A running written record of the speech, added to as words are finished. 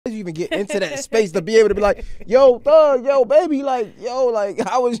did you even get into that space to be able to be like, yo, thug, yo, baby, like, yo, like,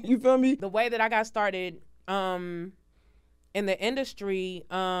 how was, you feel me? The way that I got started in the industry,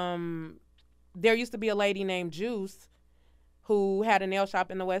 there used to be a lady named Juice who had a nail shop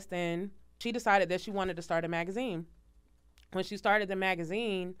in the West End. She decided that she wanted to start a magazine. When she started the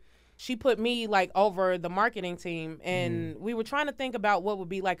magazine, she put me like over the marketing team, and we were trying to think about what would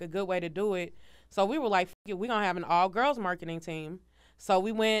be like a good way to do it. So we were like, we're going to have an all-girls marketing team. So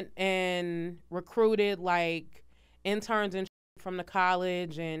we went and recruited like interns and from the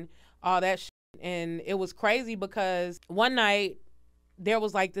college and all that shit. And it was crazy because one night there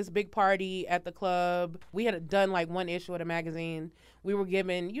was like this big party at the club. We had done like one issue of the magazine. We were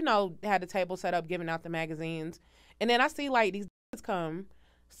giving, had the table set up, giving out the magazines. And then I see like these come.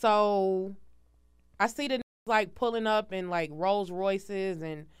 So I see the like pulling up in like Rolls Royces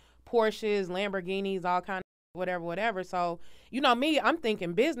and Porsches, Lamborghinis, all kind of whatever. So, me, I'm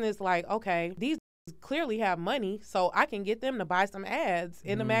thinking business like, okay, these clearly have money, so I can get them to buy some ads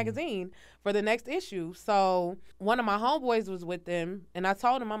in the magazine for the next issue. So one of my homeboys was with them, and I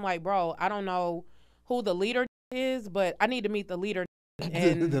told him, I'm like, bro, I don't know who the leader is, but I need to meet the leader.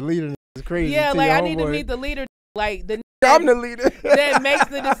 And the leader is crazy. Yeah, like I need to meet the leader, like I'm the leader that makes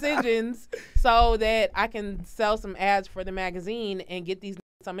the decisions so that I can sell some ads for the magazine and get these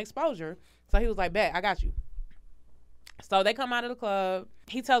some exposure. So he was like, bet, I got you. So they come out of the club.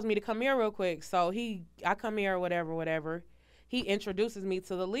 He tells me to come here real quick. So I come here, whatever. He introduces me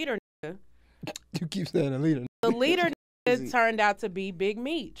to the leader. You keep saying the leader. The leader turned out to be Big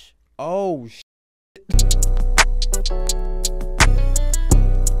Meech. Oh, shit.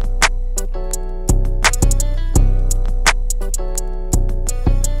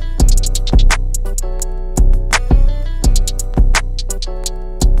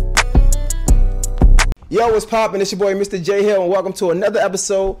 Yo, what's poppin'? It's your boy, Mr. J Hill, and welcome to another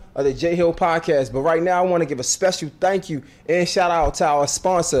episode of the J Hill Podcast. But right now, I want to give a special thank you and shout out to our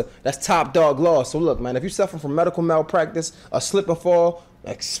sponsor, that's Top Dog Law. So look, man, if you're suffering from medical malpractice, a slip and fall,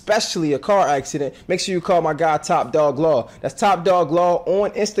 especially a car accident, make sure you call my guy Top Dog Law. That's Top Dog Law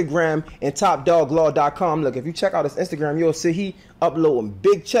on Instagram and topdoglaw.com. Look, if you check out his Instagram, you'll see he uploading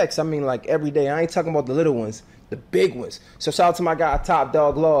big checks. I mean, like every day. I ain't talking about the little ones. The big ones. So shout out to my guy, Top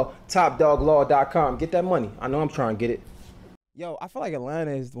Dog Law, topdoglaw.com. Get that money. I know I'm trying to get it. Yo, I feel like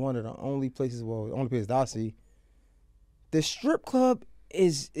Atlanta is one of the only places, the only place that I see. The strip club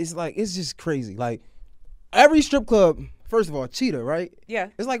is like, it's just crazy. Like, every strip club, first of all, Cheetah, right? Yeah.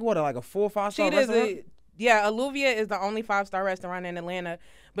 It's like, what, like a 4 or 5 star restaurant? Alluvia is the only 5-star restaurant in Atlanta.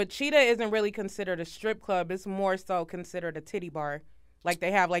 But Cheetah isn't really considered a strip club. It's more so considered a titty bar. Like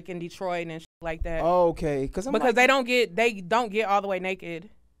they have like in Detroit and shit like that. Okay, because they don't get all the way naked.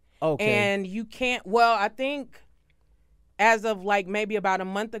 Okay. And you can't. Well, I think as of like maybe about a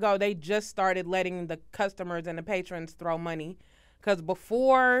month ago, they just started letting the customers and the patrons throw money. Because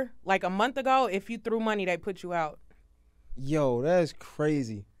before, like a month ago, if you threw money, they put you out. Yo, that's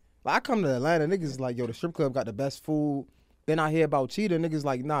crazy. Like I come to Atlanta, niggas like, yo, the strip club got the best food. Then I hear about Cheetah, niggas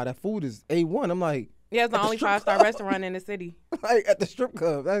like, nah, that food is A1. I'm like. Yeah, it's the only 5-star restaurant in the city. Like at the strip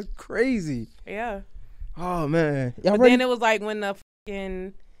club. That's crazy. Yeah. Oh man. But then it was like when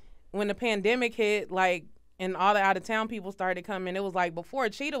the pandemic hit, like, and all the out of town people started coming, it was like before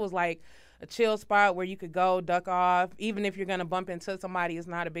Cheetah was like a chill spot where you could go duck off. Even if you're gonna bump into somebody, it's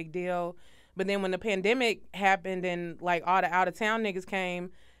not a big deal. But then when the pandemic happened and like all the out of town niggas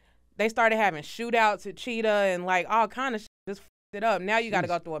came, they started having shootouts at Cheetah and like all kind of shit. Just it up. Now you got to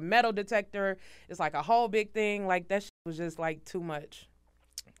go through a metal detector. It's like a whole big thing. Like that shit was just like too much.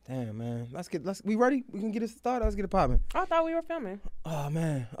 Damn, man. We ready? We can get it started. Let's get it popping. I thought we were filming. Oh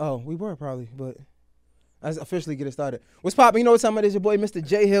man. Oh, we were probably, but let's officially get it started. What's popping? You know what time it is? Your boy, Mr.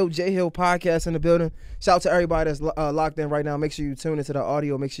 J Hill Podcast in the building. Shout out to everybody that's locked in right now. Make sure you tune into the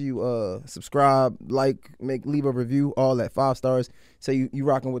audio. Make sure you subscribe, leave a review, all that 5 stars. Say you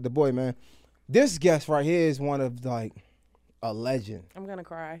rocking with the boy, man. This guest right here is one of like a legend. I'm gonna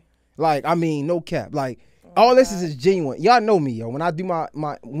cry. Like, I mean, no cap. Like, all this is genuine. Y'all know me, yo. When I do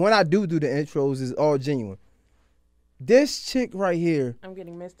when I do the intros, it's all genuine. This chick right here. I'm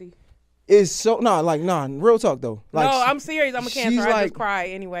getting misty. Is so real talk though. Like, no, I'm serious. I'm a Cancer. I just cry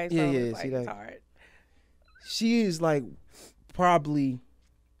anyway. So yeah. It's See that? It's hard. She is like probably,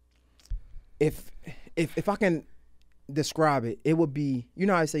 if I can describe it, it would be, you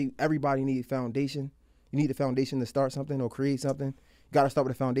know how I say everybody needs foundation. You need the foundation to start something or create something. You got to start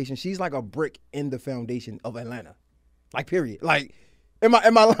with the foundation. She's like a brick in the foundation of Atlanta. Like, period. Like, am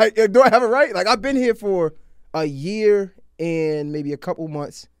I like, do I have it right? Like, I've been here for a year and maybe a couple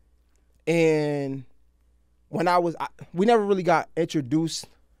months. And when we never really got introduced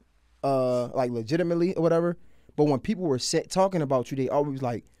like legitimately or whatever. But when people were talking about you, they always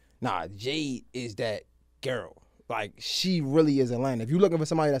like, nah, Jade is that girl. Like, she really is Atlanta. If you're looking for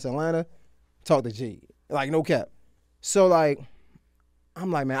somebody that's Atlanta, talk to Jade. Like, no cap. So, like,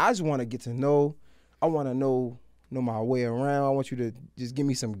 I'm like, man, I just want to get to know. I want to know my way around. I want you to just give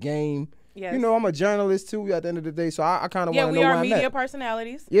me some game. Yes. You know, I'm a journalist, too, at the end of the day. So, I kind of want to know where I'm at. Yeah, we are media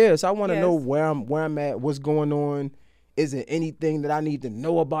personalities. Yeah, so I want to know where I'm at, what's going on. Is there anything that I need to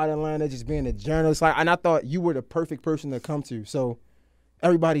know about Atlanta, just being a journalist? Like, and I thought you were the perfect person to come to. So,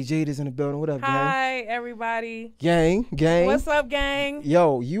 everybody, Jade is in the building. What up, gang? Hi, everybody. Gang. What's up, gang?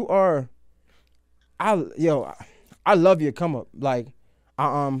 Yo, you are. I love your come up. Like,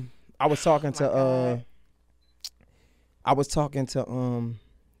 I was talking to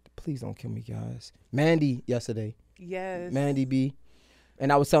please don't kill me, guys. Mandy yesterday. Yes. Mandy B.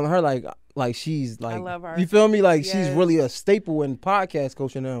 And I was telling her like she's like, I love her. You feel me? Like, yes. She's really a staple in podcast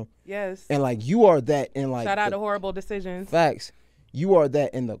culture now. Yes. And like, you are that in like, shout out to Horrible Decisions. Facts. You are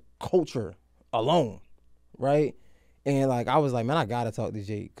that in the culture alone, right? And like, I was like, man, I gotta talk to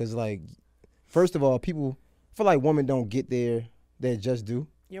Jade, because like, first of all, people feel like women don't get their just due.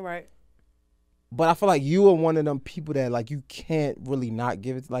 You're right. But I feel like you are one of them people that like, you can't really not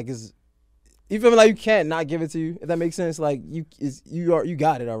give it. Like, you feel me? Like, you can't not give it to you. If that makes sense. Like, you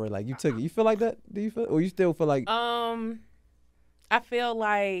got it already. Like, you took it. You feel like that? Do you feel? Or you still feel like? I feel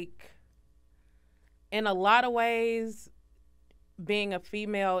like, in a lot of ways, being a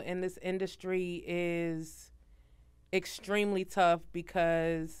female in this industry is extremely tough,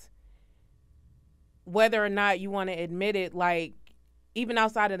 because whether or not you want to admit it, like, even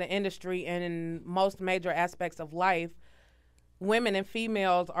outside of the industry and in most major aspects of life, women and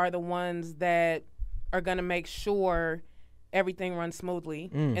females are the ones that are going to make sure everything runs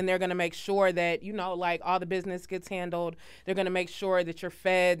smoothly. And they're going to make sure that, you know, like, all the business gets handled. They're going to make sure that you're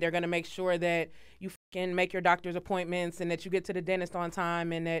fed. They're going to make sure that you can make your doctor's appointments, and that you get to the dentist on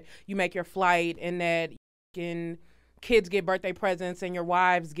time, and that you make your flight, and that kids get birthday presents, and your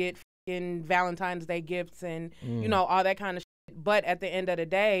wives get Valentine's Day gifts, and, you know, all that kind of shit. But at the end of the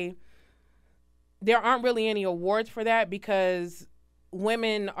day, there aren't really any awards for that, because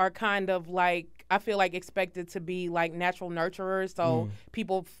women are kind of like, I feel like, expected to be like natural nurturers. So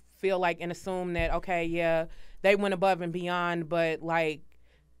people feel like and assume that, okay, yeah, they went above and beyond, but like,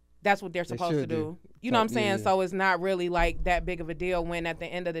 that's what they're supposed to do. You know what I'm saying? Yeah. So it's not really like that big of a deal, when at the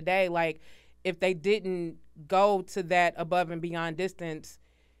end of the day, like, if they didn't go to that above and beyond distance,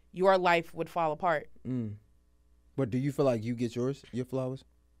 your life would fall apart. But do you feel like you get your flowers?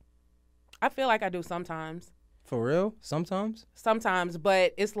 I feel like I do sometimes. For real? Sometimes? Sometimes,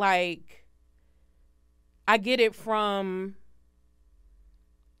 but it's like, I get it from,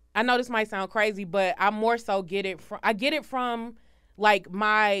 I know this might sound crazy, but I more so get it from like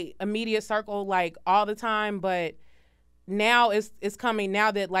my immediate circle, like, all the time. But now it's coming,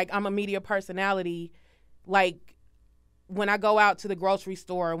 now that like I'm a media personality, like, when I go out to the grocery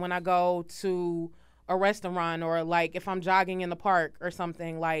store, when I go to a restaurant, or like if I'm jogging in the park or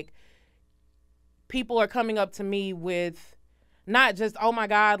something, like, people are coming up to me with not just, oh my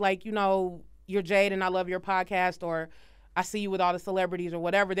God, like, you know, you're Jade and I love your podcast, or I see you with all the celebrities or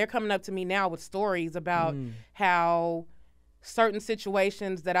whatever. They're coming up to me now with stories about how certain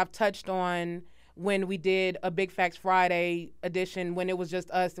situations that I've touched on when we did a Big Facts Friday edition, when it was just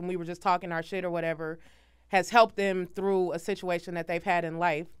us and we were just talking our shit or whatever, has helped them through a situation that they've had in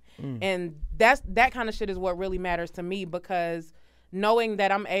life. And that kind of shit is what really matters to me, because knowing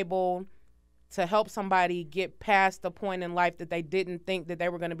that I'm able to help somebody get past the point in life that they didn't think that they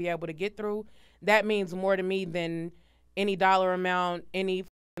were going to be able to get through, that means more to me than any dollar amount, any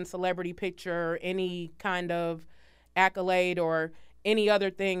celebrity picture, any kind of accolade, or any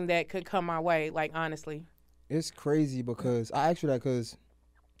other thing that could come my way, like, honestly. It's crazy, because I asked you that because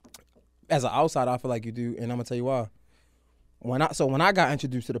as an outsider, I feel like you do, and I'm going to tell you why. When I got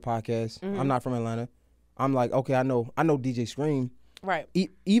introduced to the podcast, I'm not from Atlanta. I'm like, okay, I know DJ Scream. Right.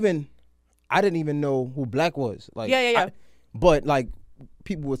 Even I didn't even know who Black was. Like, yeah. But like,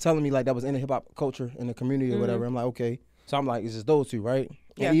 people were telling me like that was in the hip hop culture in the community or whatever. I'm like, okay. So I'm like, it's just those two, right?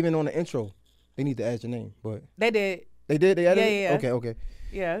 Yeah. And even on the intro, they need to add your name, but they did. They did. They added it? Yeah. Okay.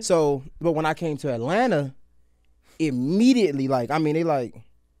 Yeah. So, but when I came to Atlanta, immediately, like, I mean, they like,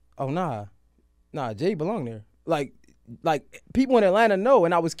 oh nah, Jay belong there. Like people in Atlanta know,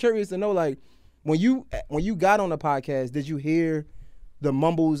 and I was curious to know, like, when you got on the podcast, did you hear the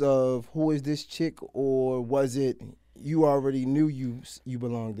mumbles of who is this chick, or was it you already knew you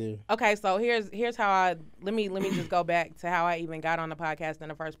belonged there? Okay, so here's how let me just go back to how I even got on the podcast in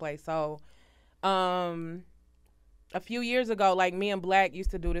the first place. So, a few years ago, like me and Black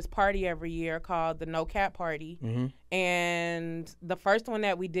used to do this party every year called the No Cap Party. And the first one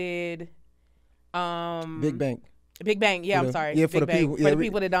that we did, Big Bang. Big Bang, yeah, I'm sorry. Yeah, Big for the Bang. people. For the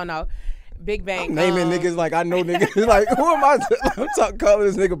people that don't know. Big Bang. I'm naming niggas like I know niggas. Like, who am I? I'm talking calling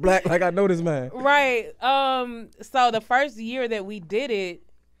this nigga Black like I know this man. Right. So the first year that we did it,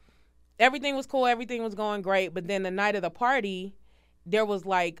 everything was cool, everything was going great. But then the night of the party, there was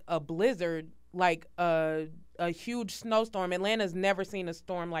like a blizzard, like a huge snowstorm. Atlanta's never seen a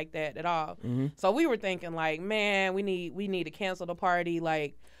storm like that at all. So we were thinking like, man, we need to cancel the party,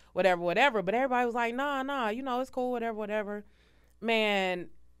 like whatever. But everybody was like, nah, you know, it's cool, whatever. Man,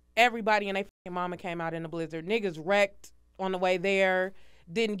 everybody and their fucking mama came out in the blizzard. Niggas wrecked on the way there,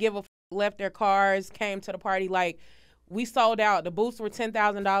 didn't give a f, left their cars, came to the party. Like, we sold out. The booths were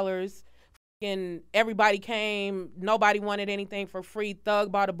 $10,000. And everybody came. Nobody wanted anything for free.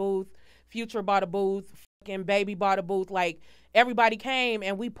 Thug bought a booth. Future bought a booth. Fucking Baby bought a booth. Like, everybody came,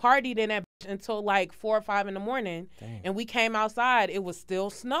 and we partied in that bitch until like 4 or 5 in the morning. Damn. And we came outside. It was still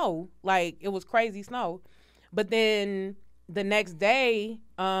snow. Like, it was crazy snow. But then the next day,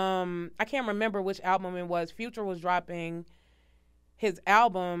 I can't remember which album it was. Future was dropping his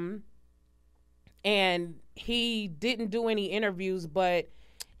album, and he didn't do any interviews, but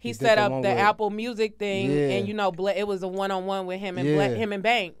he set up the Apple Music thing, and you know, it was a one-on-one with him and him and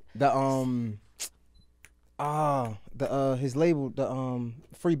Bank. His label, the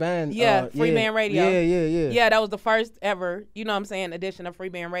Free Band. Free Band Radio. Yeah. Yeah, that was the first ever, you know what I'm saying, edition of Free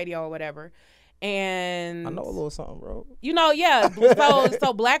Band Radio or whatever. And I know a little something, bro. You know, yeah.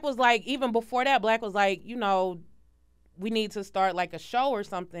 So Black was like, even before that, Black was like, you know, we need to start like a show or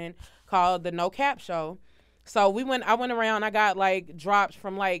something called the No Cap Show. So I went around, I got like drops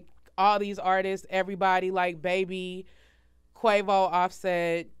from like all these artists, everybody, like Baby, Quavo,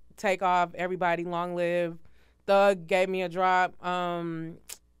 Offset, Takeoff, everybody, Long Live. Thug gave me a drop. Yachty,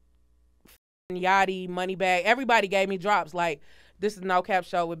 Moneybag, everybody gave me drops. Like, this is No Cap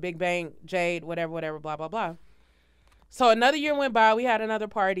Show with Big Bang, Jade, whatever, blah, blah, blah. So another year went by, we had another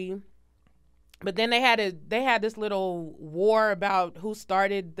party. But then they had this little war about who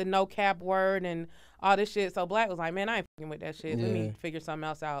started the no cap word and all this shit. So Black was like, man, I ain't fucking with that shit. Let me figure something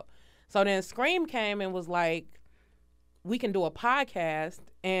else out. So then Scream came and was like, we can do a podcast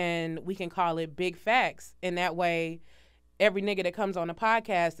and we can call it Big Facts. And that way, every nigga that comes on the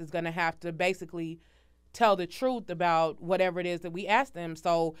podcast is going to have to basically tell the truth about whatever it is that we ask them.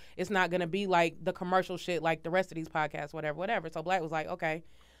 So it's not going to be like the commercial shit like the rest of these podcasts, whatever. So Black was like, okay.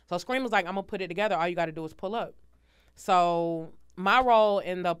 So Scream was like, I'm going to put it together. All you got to do is pull up. So my role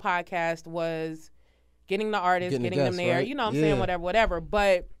in the podcast was getting the artists, getting them there, right? You know what I'm saying, whatever.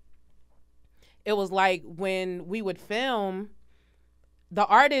 But it was like when we would film, the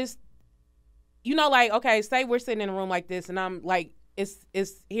artist, you know, like, okay, say we're sitting in a room like this and I'm like, it's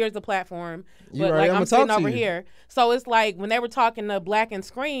here's the platform, but like I'm sitting over here. So it's like when they were talking to Black and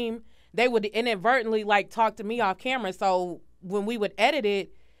Scream, they would inadvertently like talk to me off camera. So when we would edit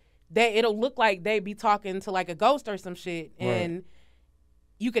it, it'll look like they'd be talking to like a ghost or some shit. And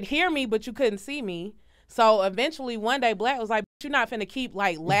you could hear me, but you couldn't see me. So eventually one day Black was like, you're not finna keep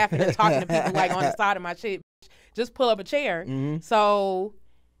like laughing and talking to people like on the side of my shit. Just pull up a chair. So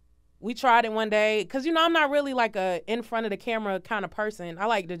we tried it one day. Cause you know, I'm not really like a in front of the camera kind of person. I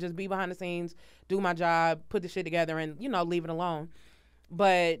like to just be behind the scenes, do my job, put the shit together and, you know, leave it alone.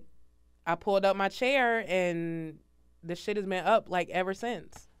 But I pulled up my chair and the shit has been up like ever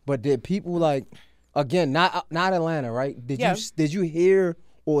since. But did people like, again, not Atlanta, right? Did you hear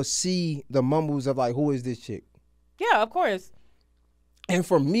or see the mumbles of like, who is this chick? Yeah, of course. And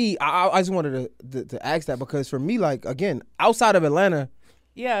for me, I just wanted to ask that because for me, like, again, outside of Atlanta,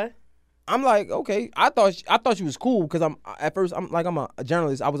 I'm like, okay, I thought she was cool because I'm a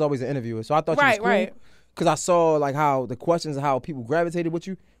journalist. I was always an interviewer, so I thought she was cool because I saw like how the questions of how people gravitated with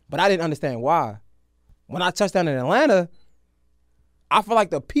you, but I didn't understand why. When I touched down in Atlanta, I feel like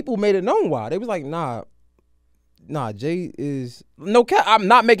the people made it known why. They was like, nah, Jay is no cap. I'm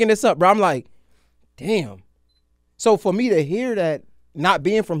not making this up, bro. I'm like, damn. So for me to hear that, not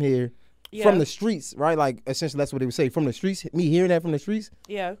being from here, from the streets, right? Like essentially that's what they would say from the streets. Me hearing that from the streets,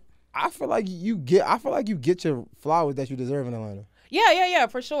 I feel like you get your flowers that you deserve in Atlanta. Yeah,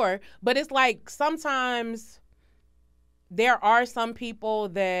 for sure. But it's like sometimes there are some people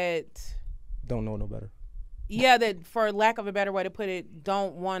that don't know no better. Yeah, that for lack of a better way to put it,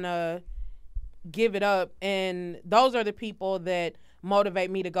 don't want to give it up. And those are the people that motivate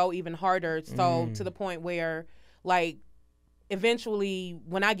me to go even harder. So to the point where, like, eventually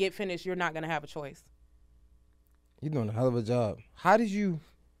when I get finished, you're not going to have a choice. You're doing a hell of a job. How did you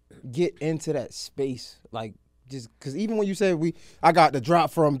get into that space? Like, just because even when you said I got the drop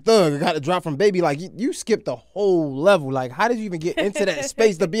from Thug, I got the drop from Baby, like you skipped the whole level. Like, how did you even get into that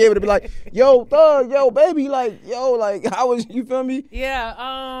space to be able to be like, yo, Thug, yo, Baby, like, yo, like, how was you feel me?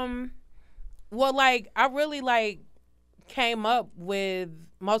 Yeah. Well, like, I really like came up with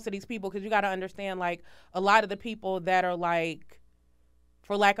most of these people because you got to understand, like, a lot of the people that are like,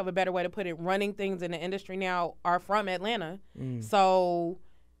 for lack of a better way to put it, running things in the industry now are from Atlanta. So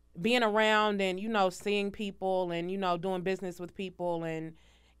being around and, you know, seeing people and, you know, doing business with people and,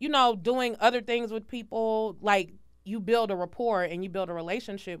 you know, doing other things with people, like, you build a rapport and you build a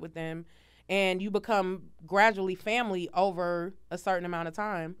relationship with them and you become gradually family over a certain amount of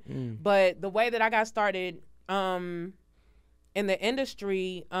time. But the way that I got started in the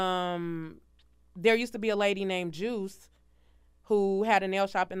industry, there used to be a lady named Juice who had a nail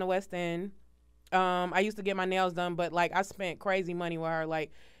shop in the West End. I used to get my nails done, but like I spent crazy money with her.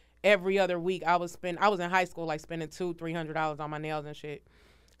 Like every other week I was in high school, like spending $200-$300 on my nails and shit.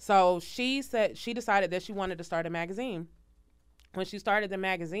 So she said she decided that she wanted to start a magazine. When she started the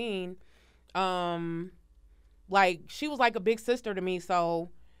magazine, like she was like a big sister to me. So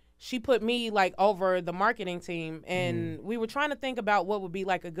she put me like over the marketing team and we were trying to think about what would be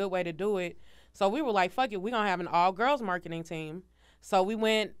like a good way to do it. So we were like, fuck it, we're going to have an all-girls marketing team. So we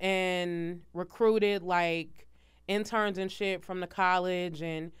went and recruited, like, interns and shit from the college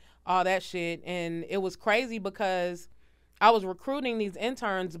and all that shit. And it was crazy because I was recruiting these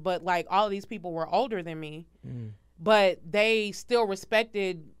interns, but, like, all of these people were older than me. But they still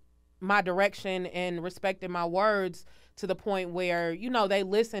respected my direction and respected my words to the point where, you know, they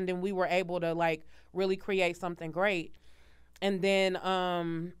listened and we were able to, like, really create something great. And then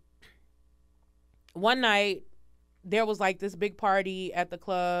one night there was like this big party at the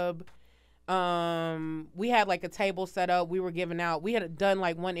club. We had like a table set up. We were giving out, we had done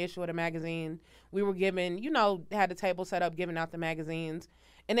like one issue of the magazine. We were giving, you know, had a table set up, giving out the magazines.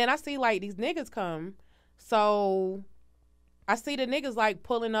 And then I see like these niggas come. So I see the niggas like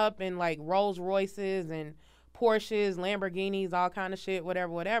pulling up in like Rolls Royces and Porsches, Lamborghinis, all kind of shit,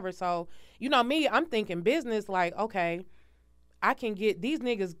 whatever. So, you know me, I'm thinking business like, okay, I can get, these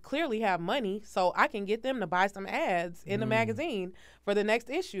niggas clearly have money, so I can get them to buy some ads in the magazine for the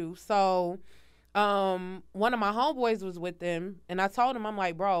next issue. So one of my homeboys was with them, and I told him, I'm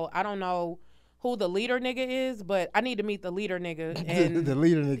like, bro, I don't know who the leader nigga is, but I need to meet the leader nigga. And the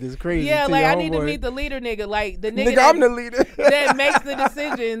leader nigga is crazy. Yeah, like I need to meet the leader nigga. Like the nigga, I'm the leader. that makes the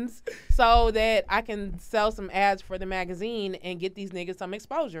decisions so that I can sell some ads for the magazine and get these niggas some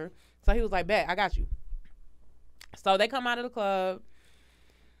exposure. So he was like, bet, I got you. So they come out of the club.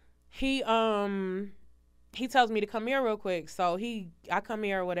 He tells me to come here real quick. So I come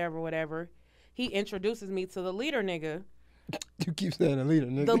here, whatever. He introduces me to the leader nigga. You keep saying the leader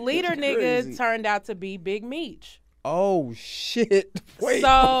nigga. The leader nigga turned out to be Big Meech. Oh shit! Wait.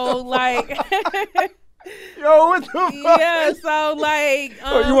 So like, yo, what the fuck? Yeah. So like,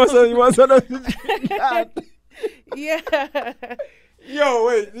 you want some? Yeah. Yo,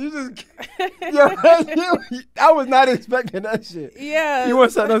 wait, I was not expecting that shit. Yeah. You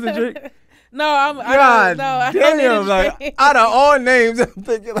want something else to drink? No, I don't like, out of all names, I'm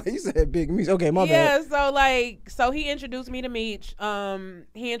thinking, like, you said Big Meech. Okay, my bad. Yeah, so he introduced me to Meech.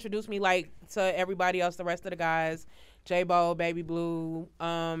 He introduced me, like, to everybody else, the rest of the guys. J-Bo, Baby Blue,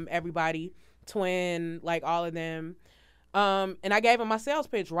 everybody, Twin, like, all of them. And I gave him my sales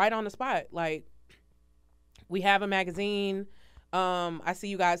pitch right on the spot. Like, we have a magazine. I see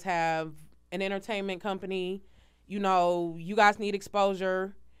you guys have an entertainment company. You know, you guys need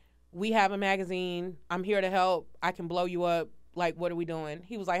exposure. We have a magazine. I'm here to help. I can blow you up. Like, what are we doing?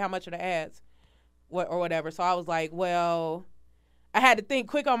 He was like, how much are the ads? Or whatever. So I was like, well, I had to think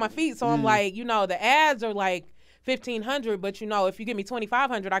quick on my feet. So I'm like, you know, the ads are like $1,500, but you know, if you give me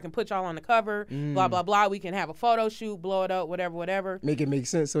 $2,500, I can put y'all on the cover, blah, blah, blah. We can have a photo shoot, blow it up, whatever. Make it make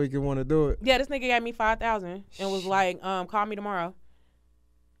sense so he can want to do it. Yeah, this nigga gave me $5,000 and was like, call me tomorrow.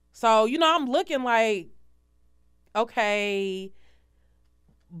 So, you know, I'm looking like, okay,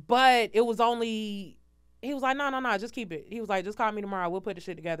 but it was only, he was like, no, just keep it. He was like, just call me tomorrow. We'll put the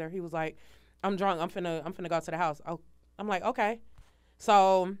shit together. He was like, I'm drunk. I'm finna go to the house. Oh, I'm like, okay.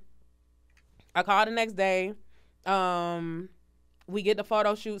 So I called the next day. We get the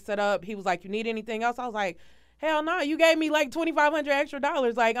photo shoot set up. He was like, you need anything else? I was like, hell no, you gave me like $2,500 extra.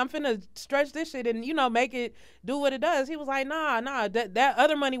 Like, I'm finna stretch this shit and, you know, make it do what it does. He was like, nah, that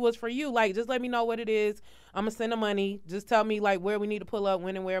other money was for you. Like, just let me know what it is. I'm gonna send the money. Just tell me like where we need to pull up,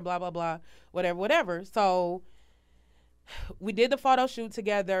 when and where, blah, blah, blah, whatever. So we did the photo shoot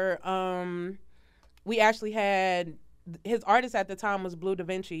together. We actually had, his artist at the time was Blue Da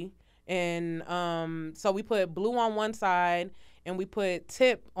Vinci. And so we put Blue on one side and we put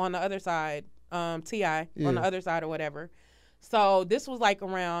Tip on the other side, T.I. on the other side or whatever. So this was like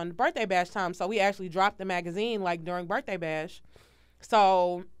around birthday bash time. So we actually dropped the magazine like during birthday bash.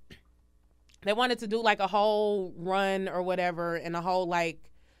 So they wanted to do like a whole run or whatever and a whole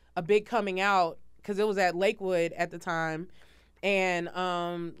like a big coming out because it was at Lakewood at the time. And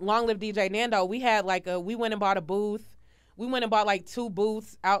Long Live DJ Nando, we went and bought a booth. We went and bought like 2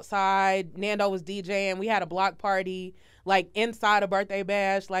 booths outside. Nando was DJing. We had a block party like inside a birthday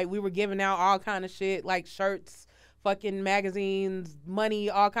bash. Like we were giving out all kind of shit like shirts, fucking magazines, money,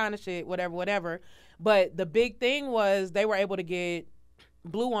 all kind of shit, whatever. But the big thing was they were able to get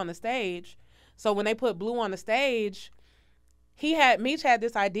Blue on the stage. So when they put Blue on the stage, Meech had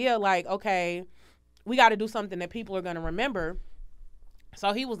this idea like, okay, we got to do something that people are going to remember.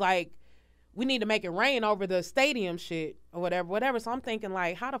 So he was like, we need to make it rain over the stadium shit or whatever. So I'm thinking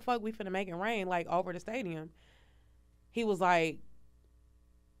like, how the fuck we finna make it rain like over the stadium? He was like,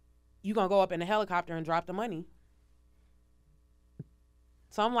 you gonna go up in a helicopter and drop the money.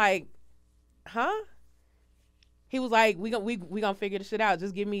 So I'm like, huh? He was like, we gonna figure the shit out.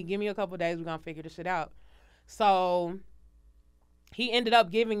 Just give me a couple of days. We gonna figure the shit out. So he ended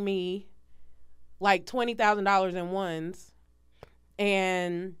up giving me like $20,000 in ones,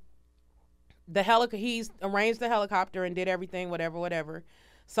 and he's arranged the helicopter and did everything, whatever.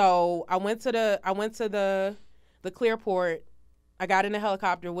 So I went to the Clearport. I got in the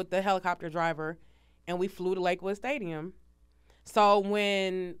helicopter with the helicopter driver, and we flew to Lakewood Stadium. So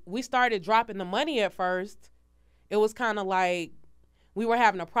when we started dropping the money at first, it was kind of like we were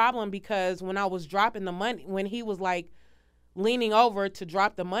having a problem because when I was dropping the money, when he was like leaning over to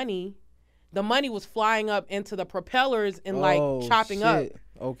drop the money was flying up into the propellers and like chopping up.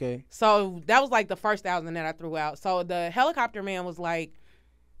 Okay. So that was like the first 1,000 that I threw out. So the helicopter man was like,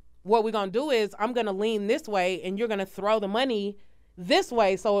 what we're going to do is I'm going to lean this way and you're going to throw the money this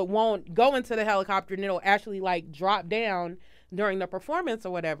way so it won't go into the helicopter and it'll actually like drop down during the performance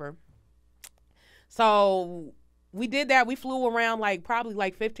or whatever. So we did that. We flew around like probably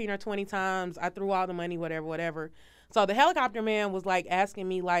like 15 or 20 times. I threw all the money, whatever. So the helicopter man was like asking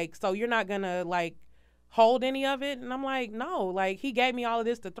me like, so you're not going to like hold any of it? And I'm like, no, like he gave me all of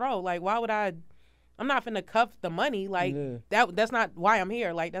this to throw. Like, why would I'm not finna cuff the money. Like that's not why I'm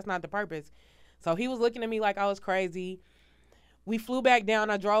here. Like that's not the purpose. So he was looking at me like I was crazy. We flew back down.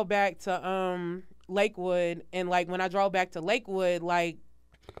 I drove back to Lakewood, and like when I drove back to Lakewood, like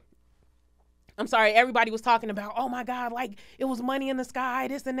I'm sorry, everybody was talking about, oh my God, like it was money in the sky,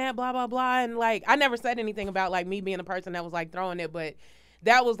 this and that, blah blah blah, and like I never said anything about like me being the person that was like throwing it, but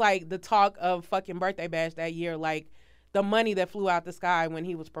that was like the talk of fucking birthday bash that year, like the money that flew out the sky when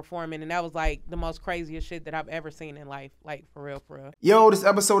he was performing, and that was like the most craziest shit that I've ever seen in life, like for real. Yo, this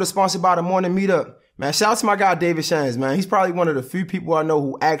episode is sponsored by the Morning Meetup. Man, shout out to my guy David Shands, man. He's probably one of the few people I know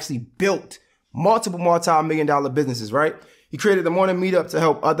who actually built multiple multi-million-dollar businesses, right? He created the Morning Meetup to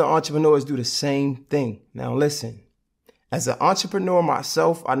help other entrepreneurs do the same thing. Now listen, as an entrepreneur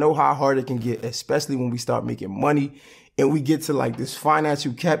myself, I know how hard it can get, especially when we start making money and we get to like this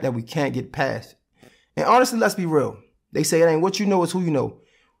financial cap that we can't get past. And honestly, let's be real. They say it ain't what you know, it's who you know.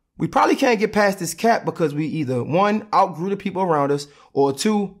 We probably can't get past this cap because we either, one, outgrew the people around us, or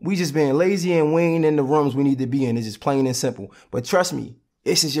two, we just being lazy and we ain't in the rooms we need to be in. It's just plain and simple. But trust me,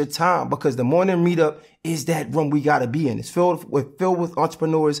 this is your time because the Morning Meetup is that room we got to be in. It's filled with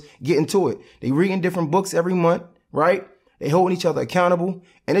entrepreneurs getting to it. They reading different books every month, right? They holding each other accountable.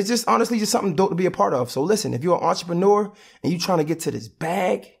 And it's just honestly just something dope to be a part of. So listen, if you're an entrepreneur and you trying to get to this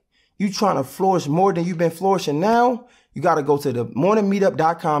bag, you trying to flourish more than you've been flourishing now, you got to go to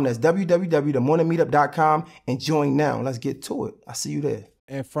themorningmeetup.com. That's www.themorningmeetup.com and join now. Let's get to it. I see you there.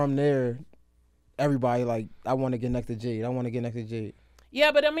 And from there, everybody like, I want to get next to Jade. I want to get next to Jade.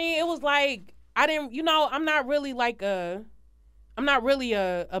 Yeah, but I mean, it was like, I didn't, you know, I'm not really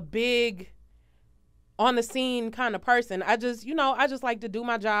a big on the scene kind of person. I just like to do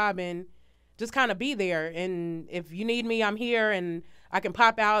my job and just kind of be there. And if you need me, I'm here and I can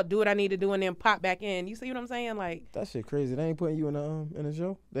pop out, do what I need to do, and then pop back in. You see what I'm saying? Like that shit crazy. They ain't putting you in the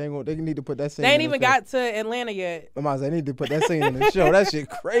show. They need to put that scene. They ain't even got to Atlanta yet. They need to put that scene in the show. That shit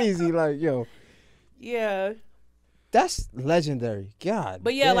crazy. Like yo. Yeah. That's legendary. God.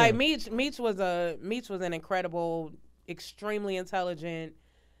 But yeah, damn. like Meech was an incredible, extremely intelligent,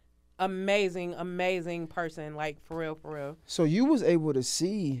 amazing person. Like for real. So you was able to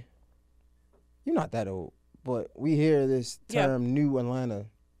see. You're not that old. But we hear this term, New Atlanta.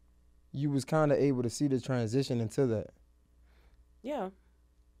 You was kind of able to see the transition into that. Yeah.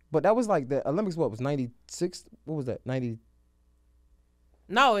 But that was like the Olympics, what, was 96? What was that, 90?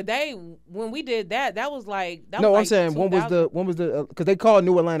 No, when we did that was like that. No, was I'm like saying 2000. when was the because they called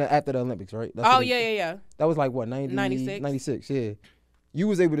New Atlanta after the Olympics, right? That's Oh what yeah. That was like what 90, 96. 96, yeah. You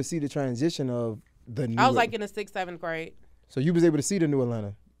was able to see the transition of the new. I was like in the 6th, 7th grade. So you was able to see the New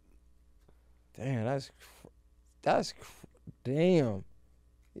Atlanta. Damn, damn.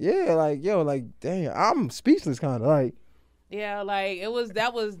 Yeah, like yo, like damn, I'm speechless, kind of like. Yeah, like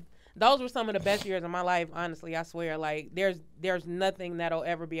those were some of the best years of my life. Honestly, I swear. Like there's nothing that'll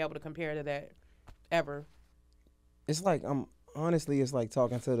ever be able to compare to that, ever. It's like it's like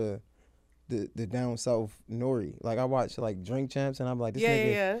talking to the down south Nori. Like I watch like Drink Champs, and I'm like, this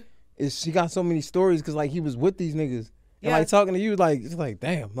nigga. Yeah. She got so many stories because like he was with these niggas, and like talking to you, like it's like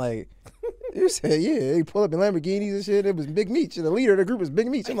damn, like. You said, yeah, he pull up in Lamborghinis and shit. It was Big Meech, and the leader of the group was Big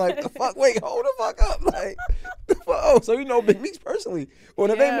Meech. I'm like, the fuck, wait, hold the fuck up. Like, oh, so you know Big Meech personally.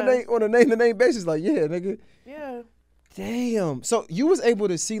 On a name basis, like, yeah, nigga. Yeah. Damn. So you was able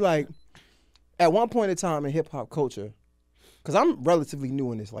to see, like, at one point in time in hip-hop culture, because I'm relatively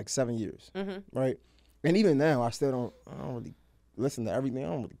new in this, like 7 years, right? And even now, I don't really listen to everything. I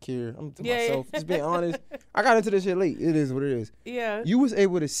don't really care. I'm to myself. Just being honest. I got into this shit late. It is what it is. Yeah. You was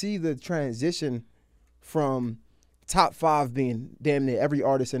able to see the transition from top 5 being damn near every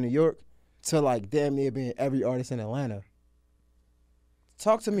artist in New York to like damn near being every artist in Atlanta.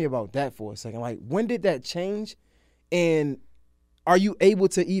 Talk to me about that for a second. Like, when did that change? And are you able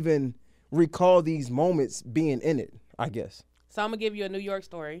to even recall these moments being in it, I guess? So I'm going to give you a New York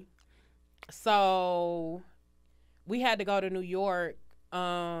story. So we had to go to New York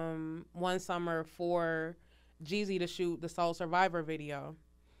one summer for Jeezy to shoot the Soul Survivor video.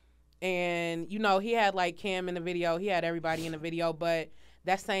 And, you know, he had, like, Cam in the video. He had everybody in the video. But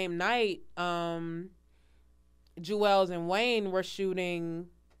that same night, Jewels and Wayne were shooting,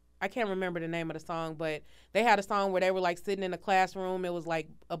 I can't remember the name of the song, but they had a song where they were, like, sitting in a classroom. It was, like,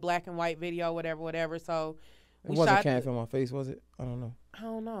 a black and white video, whatever. So it wasn't Can't Feel My Face, was it? I don't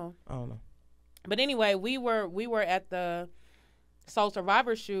know. But anyway, we were at the Soul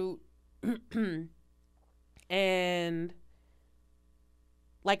Survivor shoot, and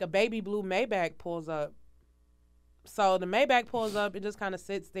like a baby blue Maybach pulls up. So the Maybach pulls up, it just kind of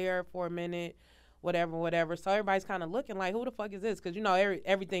sits there for a minute, whatever. So everybody's kind of looking like, who the fuck is this? Because, you know,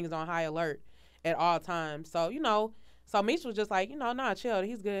 everything is on high alert at all times. So, you know, Meech was just like, you know, nah, chill,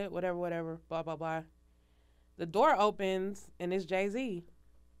 he's good, whatever, blah, blah, blah. The door opens, and it's Jay-Z.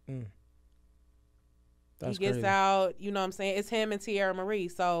 He gets crazy. out, you know what I'm saying? It's him and Tierra Marie.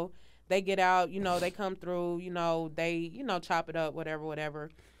 So they get out, you know, they come through, you know, they, you know, chop it up, whatever.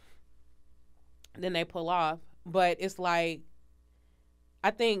 Then they pull off. But it's like,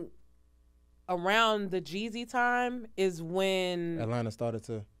 I think around the Jeezy time is when Atlanta started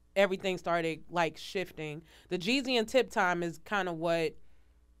to. Everything started, like, shifting. The Jeezy and Tip time is kind of what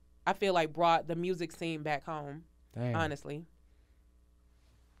I feel like brought the music scene back home, honestly.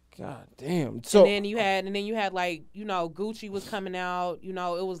 God damn. So and then you had like, you know, Gucci was coming out, you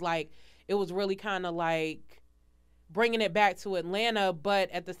know, it was really kind of like bringing it back to Atlanta,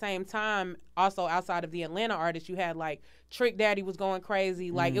 but at the same time, also outside of the Atlanta artists, you had like Trick Daddy was going crazy,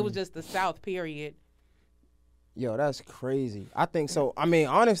 like it was just the South period. Yo, that's crazy. I think so. I mean,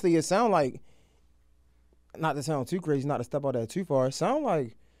 honestly, it sound like, not to sound too crazy, not to step out that too far, it sound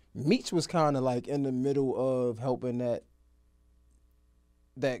like Meech was kind of like in the middle of helping that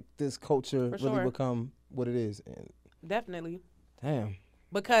this culture really become what it is. And definitely. Damn.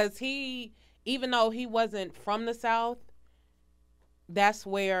 Because even though he wasn't from the South, that's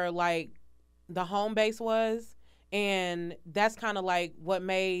where like the home base was, and that's kind of like what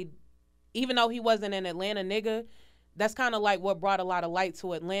made, even though he wasn't an Atlanta nigga, that's kind of like what brought a lot of light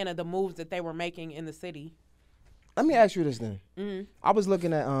to Atlanta, the moves that they were making in the city. Let me ask you this then. Mm-hmm. I was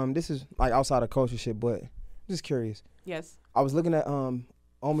looking at this is like outside of culture shit, but I'm just curious. Yes. I was looking at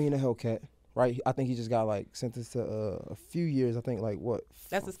Omi and the Hellcat, right? I think he just got like sentenced to a few years. I think like what?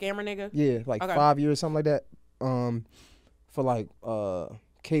 That's a scammer nigga? Yeah, like 5 years, something like that. For like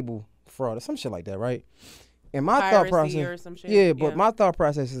cable fraud or some shit like that, right? And my Piracy thought process, or some shit. Yeah, but my thought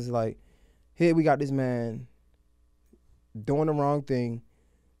process is like, here we got this man doing the wrong thing,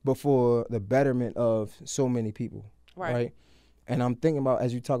 but for the betterment of so many people, right? And I'm thinking about,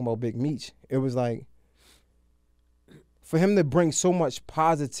 as you talking about Big Meech, it was like, for him to bring so much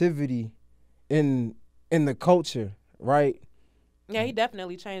positivity in the culture, right? Yeah, he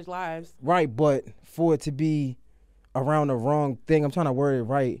definitely changed lives. Right, but for it to be around the wrong thing, I'm trying to word it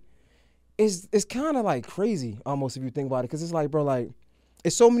right, it's kind of like crazy almost if you think about it, because it's like, bro, like,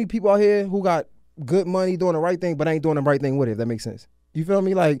 it's so many people out here who got good money doing the right thing, but ain't doing the right thing with it, if that makes sense. You feel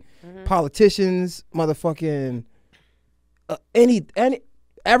me? Like, politicians, motherfucking,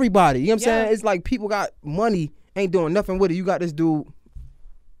 everybody. You know what I'm saying? It's like people got money, ain't doing nothing with it. You got this dude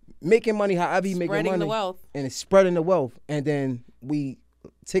making money however he making money. Spreading the wealth. And it's spreading the wealth. And then we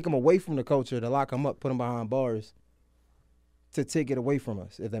take him away from the culture to lock him up, put him behind bars to take it away from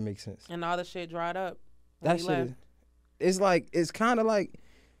us, if that makes sense. And all the shit dried up. That shit it's kind of like,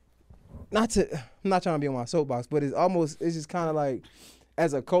 I'm not trying to be on my soapbox, but it's just kind of like,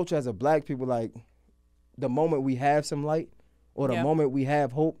 as a culture, as a black people, like, the moment we have some light or the moment we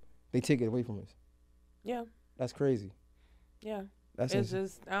have hope, they take it away from us. Yeah. That's crazy. Yeah. It's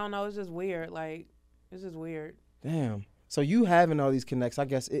just, I don't know, it's just weird. Like, it's just weird. Damn. So you having all these connects, I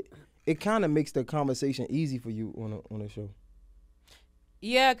guess it kind of makes the conversation easy for you on a show.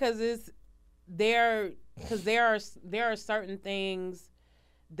 Yeah, because there are certain things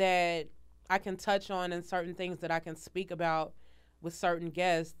that I can touch on and certain things that I can speak about with certain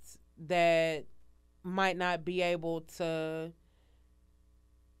guests that might not be able to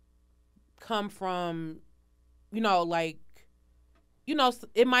come from, like,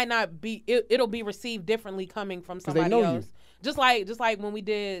 it might not be, it'll be received differently coming from somebody else. Just like when we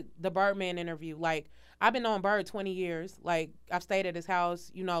did the Birdman interview, like, I've been on Bird 20 years. Like, I've stayed at his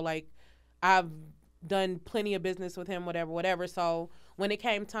house, like, I've done plenty of business with him, whatever. So when it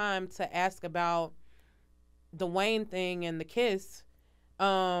came time to ask about the Wayne thing and the kiss,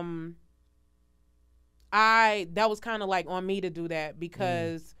 that was kind of like on me to do that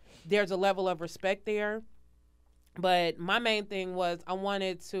because there's a level of respect there. But my main thing was I'm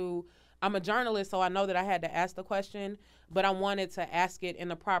a journalist, so I know that I had to ask the question, but I wanted to ask it in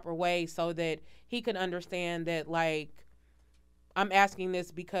the proper way so that he could understand that, like, I'm asking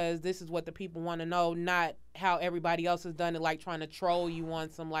this because this is what the people want to know, not how everybody else has done it, like trying to troll you on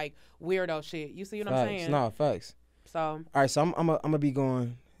some, like, weirdo shit. You see what I'm saying? No, facts. So. All right, so I'm gonna be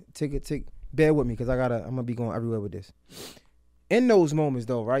going, bear with me because I'm gonna be going everywhere with this. In those moments,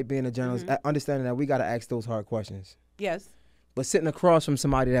 though, right, being a journalist, understanding that we got to ask those hard questions. Yes. But sitting across from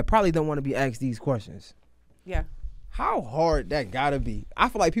somebody that probably don't want to be asked these questions. Yeah. How hard that got to be. I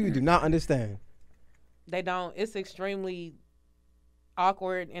feel like people do not understand. They don't. It's extremely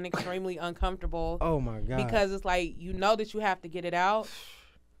awkward and extremely uncomfortable. Oh, my God. Because it's like, that you have to get it out.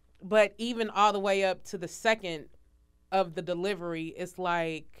 But even all the way up to the second of the delivery, it's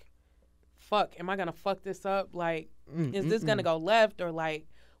like, fuck, am I going to fuck this up? Like, is this going to go left or, like,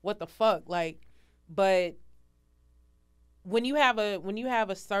 what the fuck? Like, but when you have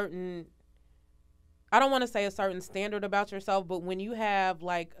a certain, I don't want to say a certain standard about yourself, but when you have,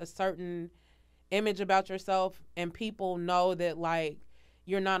 like, a certain image about yourself and people know that, like,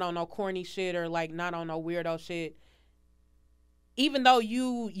 you're not on no corny shit or, like, not on no weirdo shit, even though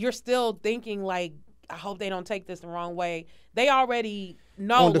you're still thinking, like, I hope they don't take this the wrong way, they already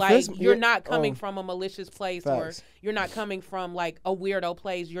know, like, you're not coming from a malicious place. Facts. Or you're not coming from, like, a weirdo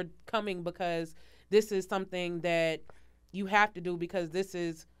place. You're coming because this is something that you have to do because this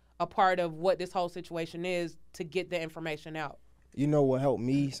is a part of what this whole situation is to get the information out. You know what helped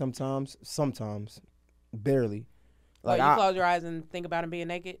me sometimes, barely. Like, you close your eyes and think about him being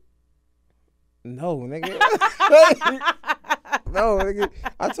naked? No, nigga. No, nigga.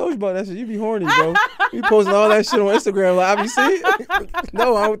 I told you about that shit. You be horny, bro. You posting all that shit on Instagram. Like, I be seeing.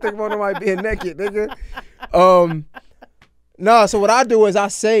 No, I don't think about nobody being naked, nigga. No, so what I do is I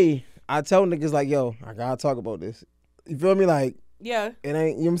tell niggas, like, yo, I gotta talk about this. You feel me? Like, yeah. It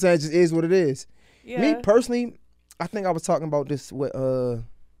ain't, you know what I'm saying? It just is what it is. Yeah. Me personally, I think I was talking about this with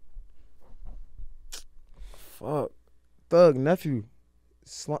Thug nephew,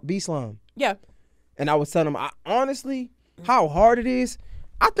 B-Slime. Yeah. And I was telling him, honestly, how hard it is,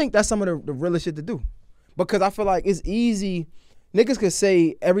 I think that's some of the realest shit to do. Because I feel like it's easy. Niggas could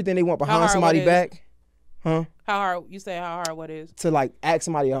say everything they want behind somebody's back. Huh? How hard? You say how hard what is? To, like, ask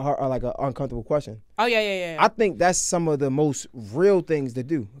somebody like an uncomfortable question. Oh, yeah. I think that's some of the most real things to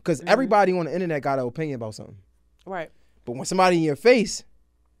do. Because everybody on the internet got an opinion about something. Right. But when somebody in your face,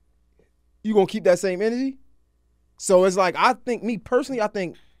 you gonna keep that same energy? So it's like, I think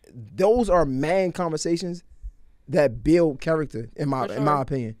those are man conversations that build character, in my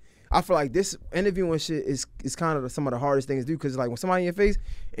opinion. I feel like this interviewing shit is kind of some of the hardest things to do because, like, when somebody in your face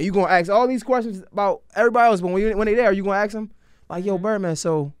and you gonna ask all these questions about everybody else, but when they there, you gonna ask them like, "Yo, Birdman,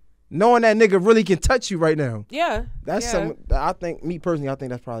 so knowing that nigga really can touch you right now." Yeah, that's some. I think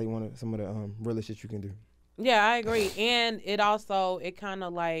that's probably some of the realest shit you can do. Yeah, I agree, and it kind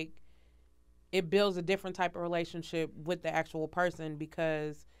of like it builds a different type of relationship with the actual person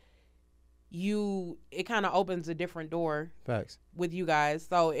because it kind of opens a different door. Facts. With you guys.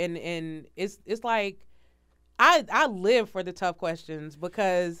 So and it's like I live for the tough questions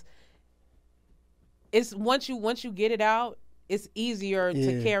because it's once you get it out, it's easier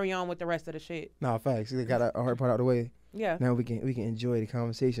to carry on with the rest of the shit. Nah, facts. They got a hard part out of the way. Yeah. Now we can enjoy the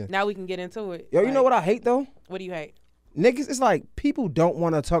conversation. Now we can get into it. Yo, you know what I hate though? What do you hate? Niggas, it's like people don't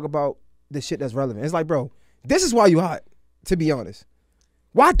want to talk about the shit that's relevant. It's like, bro, this is why you hot, to be honest.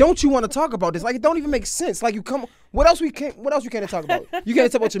 Why don't you want to talk about this? Like, it don't even make sense. Like, you come, what else you can't talk about? You can't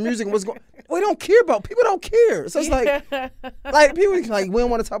talk about your music and what's going. We don't care about. People don't care. So it's like people like we don't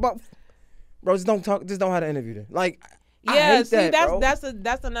want to talk about. Bro, just don't talk. Just don't have to interview them. Like, yeah, I hate see, that,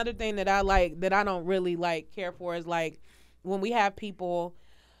 that's another thing that I like that I don't really like care for is like when we have people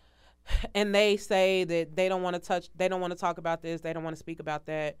and they say that they don't want to talk about this, they don't want to speak about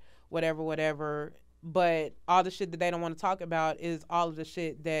that, whatever. But all the shit that they don't want to talk about is all of the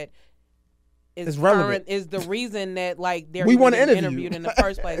shit that is relevant. Is the reason that like they're interviewed in the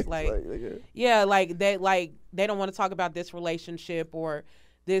first place. Like, like they don't want to talk about this relationship or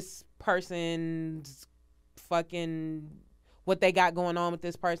this person's fucking what they got going on with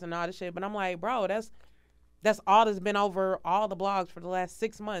this person and all this shit. But I'm like, bro, that's all that's been over all the blogs for the last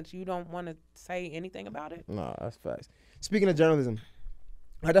 6 months. You don't want to say anything about it? No, that's facts. Speaking of journalism,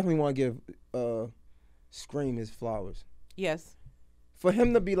 I definitely want to give Scream his flowers. Yes. For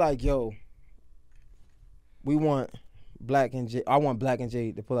him to be like, yo, we want Black and Jade. I want Black and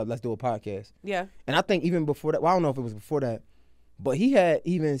Jade to pull up. Let's do a podcast. Yeah. And I think even before that, well, I don't know if it was before that, but he had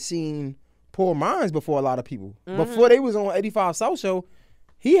even seen Poor Minds before a lot of people. Mm-hmm. Before they was on 85 South Show,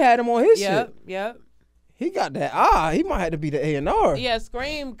 he had him on his shit. Yep. He got that. He might have to be the A&R. Yeah,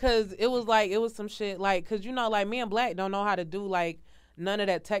 Scream, because it was some shit, like, because, you know, like, me and Black don't know how to do, like, none of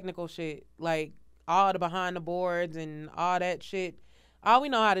that technical shit. Like, all the behind the boards and all that shit. All we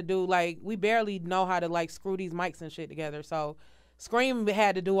know how to do, like, we barely know how to, like, screw these mics and shit together. So Scream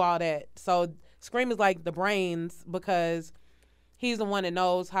had to do all that. So Scream is, like, the brains because he's the one that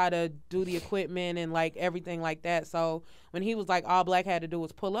knows how to do the equipment and, like, everything like that. So when he was like, all Black had to do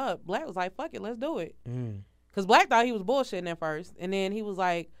was pull up, Black was like, fuck it, let's do it. Because Black thought he was bullshitting at first. And then he was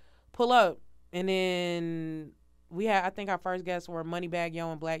like, pull up. And then I think our first guests were Moneybagg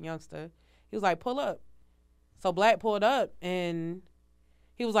Yo and Black Youngster. He was like, pull up. So Black pulled up and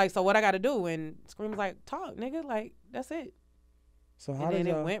he was like, so what I got to do? And Scream was like, talk, nigga. Like, that's it. So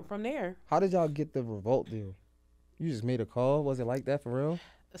it went from there. How did y'all get the Revolt deal? You just made a call? Was it like that for real?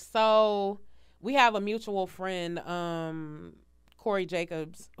 So we have a mutual friend, Corey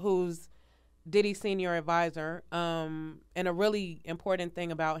Jacobs, who's Diddy's senior advisor. And a really important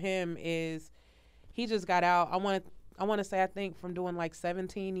thing about him is he just got out. I want to say, I think, from doing like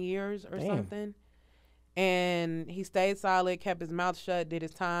 17 years or something. And he stayed solid, kept his mouth shut, did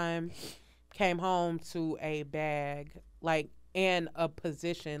his time, came home to a bag, like, and a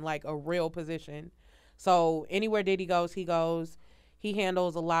position, like a real position. So anywhere Diddy goes, he goes. He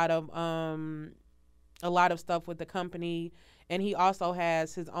handles a lot of stuff with the company, and he also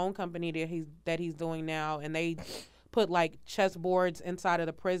has his own company that he's doing now, and they put like chessboards inside of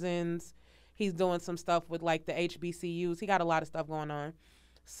the prisons. He's doing some stuff with like the HBCUs. He got a lot of stuff going on.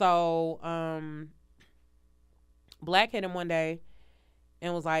 So Black hit him one day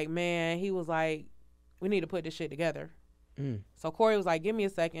and was like, man, he was like, we need to put this shit together. So Corey was like, give me a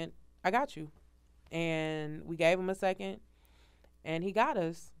second. I got you. And we gave him a second, and he got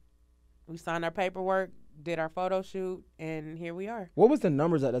us. We signed our paperwork, did our photo shoot, and here we are. What was the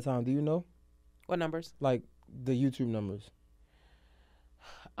numbers at that time? Do you know? What numbers? Like the YouTube numbers.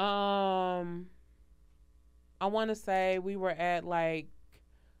 I want to say we were at like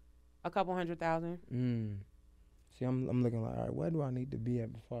a couple 100,000. See, I'm looking like, all right, where do I need to be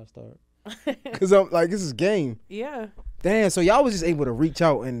at before I start? Because I'm like, this is game. Yeah. Damn, so y'all was just able to reach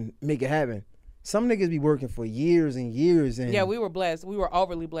out and make it happen. Some niggas be working for years and years. And yeah, we were blessed. We were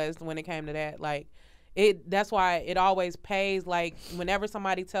overly blessed when it came to that. Like, that's why it always pays. Like, whenever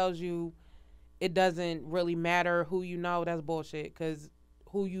somebody tells you it doesn't really matter who you know, that's bullshit. Because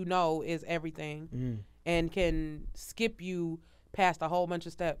who you know is everything and can skip you past a whole bunch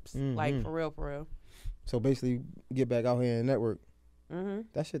of steps. Like, for real. So basically, get back out here and network.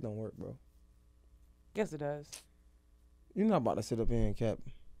 That shit don't work, bro. Yes, it does. You're not about to sit up here and cap.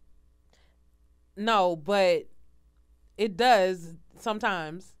 No, but it does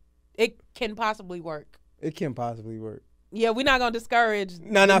sometimes. It can possibly work. It can possibly work. Yeah, we're not going to discourage the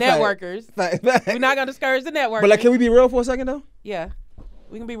networkers. Fact. We're not going to discourage the networkers. But, like, can we be real for a second, though? Yeah.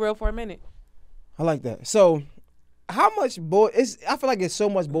 We can be real for a minute. I like that. So, how much I feel like it's so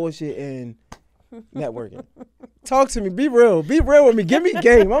much bullshit in networking. Talk to me. Be real. Be real with me. Give me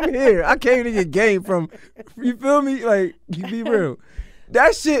game. I'm here. I came to get game from, you feel me? Like, you be real.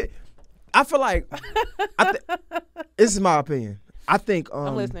 That shit, I feel like, this is my opinion. I think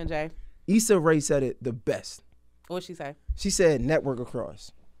I'm listening, Jay. Issa Rae said it the best. What'd she say? She said network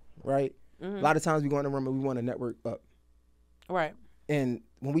across, right? Mm-hmm. A lot of times we go in the room and we want to network up. Right. And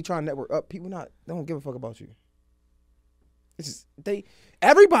when we try to network up, people they don't give a fuck about you. It's just,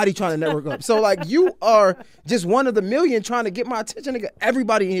 everybody trying to network up. So like you are just one of the million trying to get my attention. Nigga.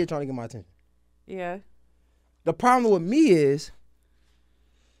 Everybody in here trying to get my attention. Yeah. The problem with me is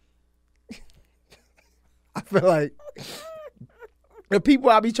I feel like the people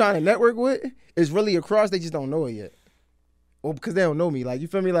I be trying to network with is really across. They just don't know it yet. Well, because they don't know me. Like, you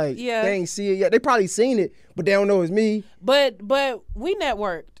feel me? Like, yeah. They ain't see it yet. They probably seen it, but they don't know it's me. But we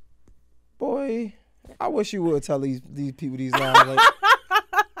networked. Boy, I wish you would tell these people these lies. Like,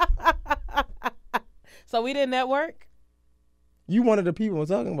 so we didn't network? You one of the people I'm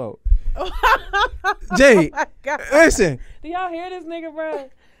talking about. Jade, listen. Do y'all hear this nigga, bro?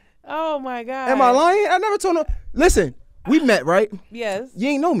 Oh, my God. Am I lying? I never told no. Listen, we met, right? Yes. You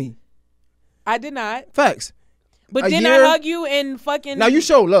ain't know me. I did not. Facts. But didn't I hug you and fucking... Now, you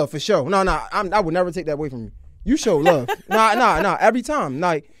show love for sure. No, I would never take that away from you. You show love. Nah. Every time.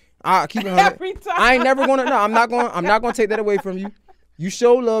 Like, I keep it 100. Every time. I ain't never gonna... No, I'm not gonna take that away from you. You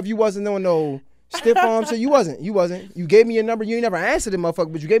show love. You wasn't doing no stiff arm shit. You wasn't. You gave me your number. You ain't never answered it,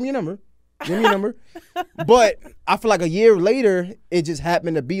 motherfucker, but you gave me your number. Give me your number. But I feel like a year later, it just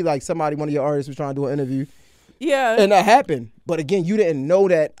happened to be like one of your artists was trying to do an interview. Yeah. And that happened. But again, you didn't know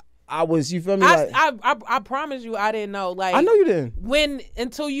that I was, you feel me? I promise you I didn't know. Like, I know you didn't.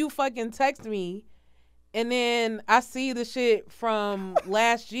 Until you fucking text me, and then I see the shit from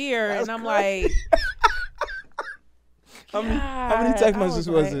last year, and I'm crazy. like... How many text messages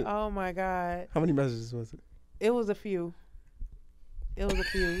was it? Oh, my God. How many messages was it? It was a few.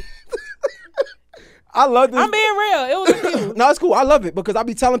 I love this. I'm being real. It was a few. No, it's cool. I love it because I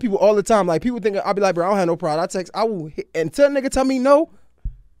be telling people all the time. Like, people think, I'll be like, bro, I don't have no pride. I will hit, until a nigga tell me no,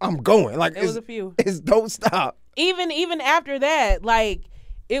 I'm going. Like, it was a few. It's don't stop. Even after that, like,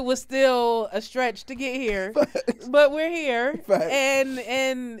 it was still a stretch to get here. Facts. But we're here. Facts.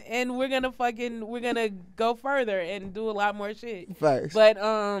 And we're gonna go further and do a lot more shit. Facts. But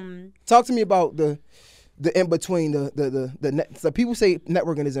talk to me about the in between the people say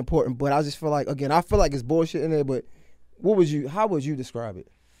networking is important, but I just feel like, again, I feel like it's bullshit in there, but how would you describe it?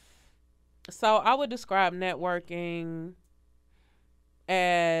 So I would describe networking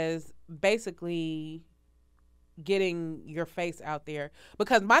as basically getting your face out there,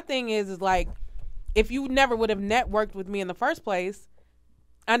 because my thing is like, if you never would have networked with me in the first place,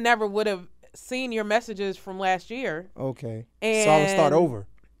 I never would have seen your messages from last year. Okay. And so I would start over.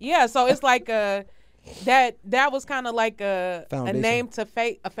 Yeah, so it's like that was kind of like a name to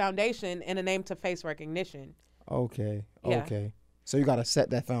face, a foundation, and a name to face recognition. Okay. Yeah. Okay. So you got to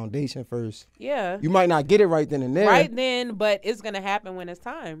set that foundation first. Yeah. You might not get it right then and there. Right then, but it's going to happen when it's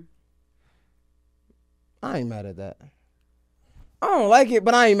time. I ain't mad at that. I don't like it,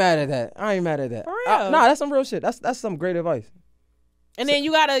 but I ain't mad at that. For real? Nah, that's some real shit. That's some great advice. And then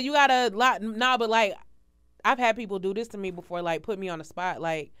you gotta but like, I've had people do this to me before, like put me on the spot.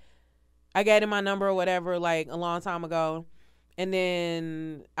 Like, I gave him my number or whatever, like a long time ago, and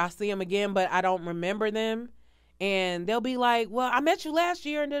then I see them again, but I don't remember them, and they'll be like, "Well, I met you last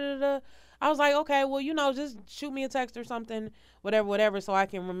year," and da da da. I was like, "Okay, well, just shoot me a text or something, whatever, so I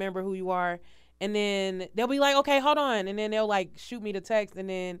can remember who you are." And then they'll be like, "Okay, hold on," and then they'll like shoot me the text, and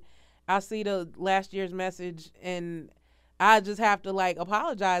then I'll see the last year's message, and I just have to like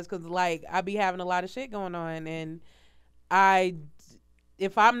apologize because like I be having a lot of shit going on, and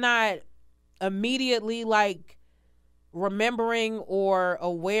if I'm not immediately like remembering or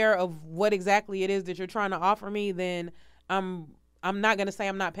aware of what exactly it is that you're trying to offer me, then I'm not gonna say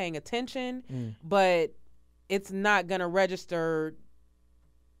I'm not paying attention, but it's not gonna register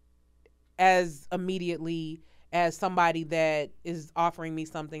as immediately as somebody that is offering me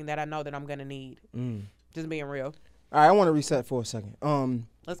something that I know that I'm gonna need. Just being real. All right, I want to reset for a second.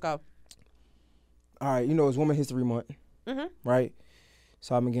 Let's go. All right, it's Women's History Month, right?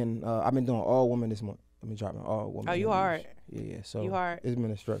 So I've been doing all women this month. I've been dropping all women. Oh, you hard. Yeah. So you hard. It's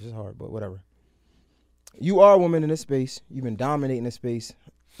been a stretch. It's hard, but whatever. You are a woman in this space. You've been dominating this space.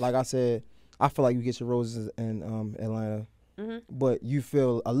 Like I said, I feel like you get your roses in Atlanta, but you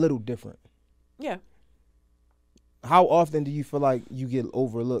feel a little different. Yeah. How often do you feel like you get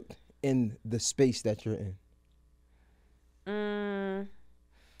overlooked in the space that you're in?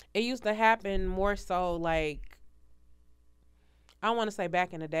 It used to happen more so like, I don't want to say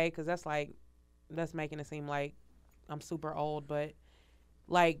back in the day, because that's making it seem like I'm super old, but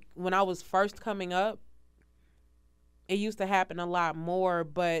like when I was first coming up, it used to happen a lot more.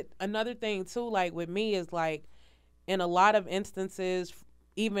 But another thing too, like with me, is like in a lot of instances,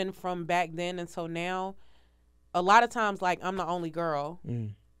 even from back then until now, a lot of times, like, I'm the only girl,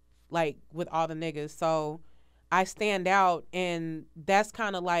 like, with all the niggas. So I stand out, and that's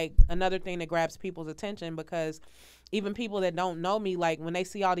kind of like another thing that grabs people's attention, because even people that don't know me, like, when they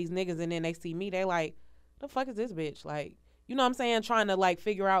see all these niggas and then they see me, they like, the fuck is this bitch? Like, you know what I'm saying? Trying to, like,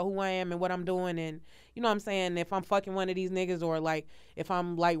 figure out who I am and what I'm doing, and, you know what I'm saying, if I'm fucking one of these niggas, or, like, if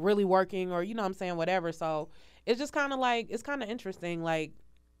I'm, like, really working, or, you know what I'm saying, whatever. So it's just kind of, like, it's kind of interesting, like,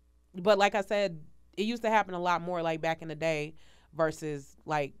 but like I said, it used to happen a lot more, like, back in the day versus,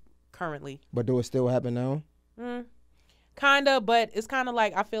 like, currently. But do it still happen now? Kind of, but it's kind of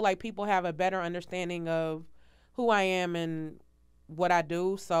like, I feel like people have a better understanding of who I am and what I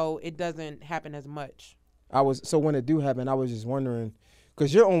do, so it doesn't happen as much. So when it do happen, I was just wondering,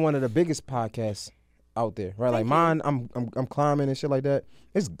 because you're on one of the biggest podcasts out there, right? Thank like you. Mine, I'm climbing and shit like that.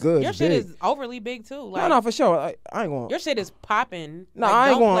 It's good. Your shit is overly big too. Like, no, for sure. I ain't going. Your shit is popping. No, like,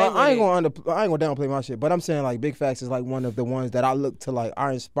 I ain't going to downplay my shit. But I'm saying, like, Big Facts is like one of the ones that I look to, like,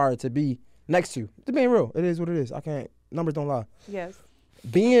 are inspired to be next to. To being real, it is what it is. I can't. Numbers don't lie. Yes.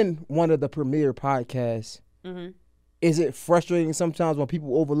 Being one of the premier podcasts. Is it frustrating sometimes when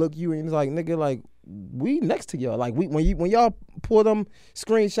people overlook you and it's like, nigga, like, we next to y'all. Like, when y'all pull them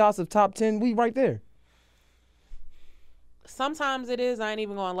screenshots of top 10, we right there. Sometimes it is. I ain't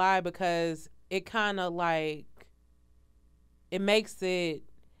even gonna lie, because it kind of, like, it makes it,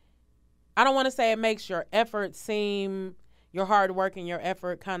 I don't want to say it makes your effort seem, your hard work and your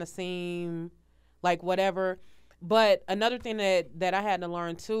effort kind of seem like whatever. But another thing that I had to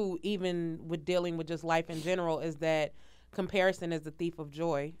learn too, even with dealing with just life in general, is that comparison is the thief of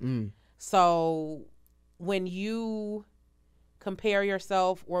joy. So when you compare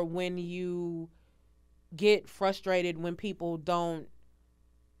yourself, or when you get frustrated when people don't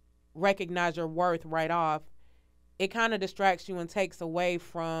recognize your worth right off, it kind of distracts you and takes away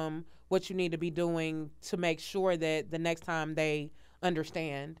from what you need to be doing to make sure that the next time they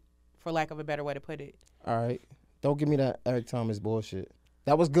understand, for lack of a better way to put it. All right. Don't give me that Eric Thomas bullshit.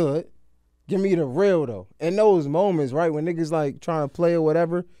 That was good. Give me the real, though. In those moments, right, when niggas, like, trying to play or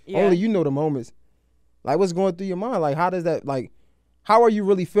whatever, only you know the moments. Like, what's going through your mind? Like, how does that, like, how are you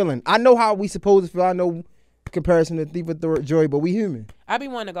really feeling? I know how we supposed to feel. I know comparison to thief of joy, but we human. I be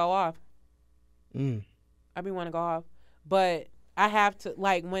wanting to go off. I be wanting to go off. But I have to,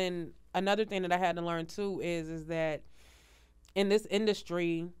 like, when, another thing that I had to learn, too, is that in this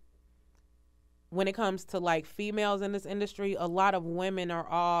industry, when it comes to, like, females in this industry, a lot of women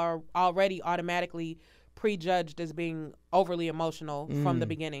are already automatically prejudged as being overly emotional from the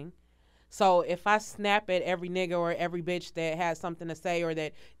beginning. So if I snap at every nigga or every bitch that has something to say or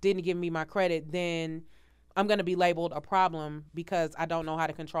that didn't give me my credit, then I'm going to be labeled a problem because I don't know how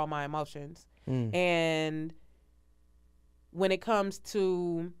to control my emotions. And when it comes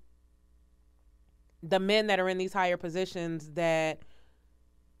to the men that are in these higher positions that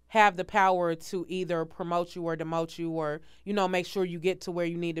have the power to either promote you or demote you, or, you know, make sure you get to where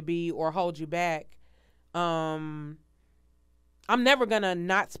you need to be or hold you back, I'm never going to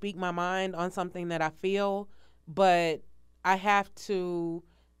not speak my mind on something that I feel, but I have to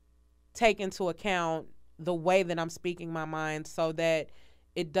take into account the way that I'm speaking my mind so that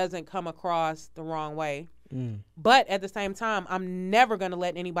it doesn't come across the wrong way. But at the same time, I'm never going to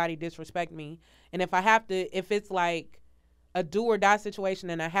let anybody disrespect me. And if I have to, if it's like a do or die situation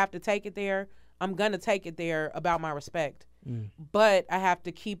and I have to take it there, I'm going to take it there about my respect. But I have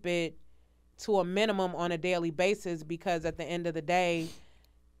to keep it to a minimum on a daily basis, because at the end of the day,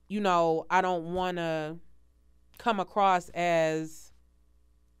 you know, I don't want to come across as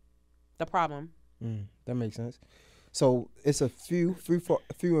the problem. That makes sense. So it's a few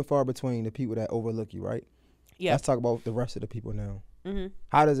and far between the people that overlook you, right? Yeah. Let's talk about the rest of the people now.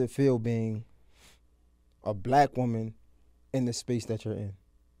 How does it feel being a black woman in the space that you're in?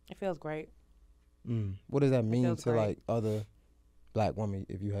 It feels great. What does that mean to like other black women,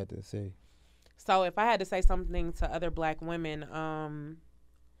 if you had to say? So if I had to say something to other black women,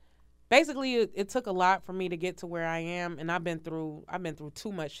 basically it took a lot for me to get to where I am, and I've been through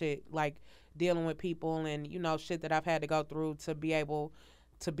too much shit, like dealing with people and, you know, shit that I've had to go through to be able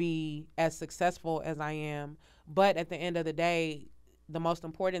to be as successful as I am. But at the end of the day, the most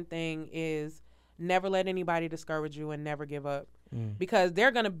important thing is never let anybody discourage you and never give up. Because there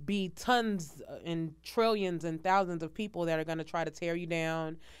are going to be tons and trillions and thousands of people that are going to try to tear you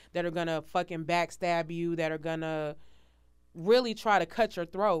down, that are going to fucking backstab you, that are going to really try to cut your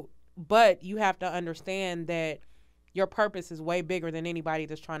throat. But you have to understand that your purpose is way bigger than anybody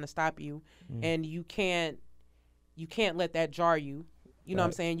that's trying to stop you. And you can't let that jar you. You know what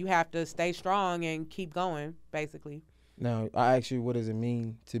I'm saying? You have to stay strong and keep going, basically. Now, I asked you, what does it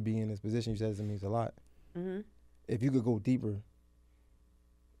mean to be in this position? You said it means a lot. if you could go deeper,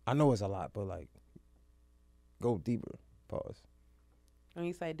 I know it's a lot, but like, go deeper. Pause. When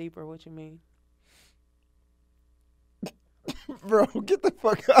you say deeper, what you mean? Bro, get the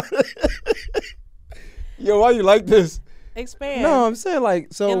fuck out of here. Yo, why you like this? Expand. No, I'm saying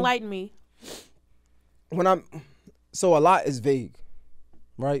like, so. Enlighten me. So a lot is vague,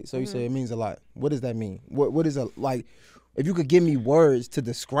 right? So you say it means a lot. What does that mean? What is like, if you could give me words to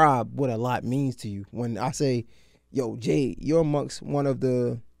describe what a lot means to you. When I say, yo, Jade, you're amongst one of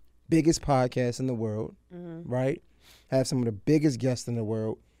the biggest podcasts in the world, right? Have some of the biggest guests in the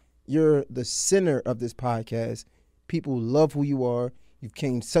world. You're the center of this podcast. People love who you are. You've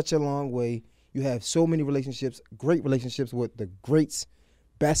came such a long way. You have so many relationships, great relationships with the greats,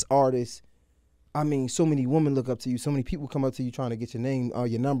 best artists. I mean, so many women look up to you. So many people come up to you trying to get your name or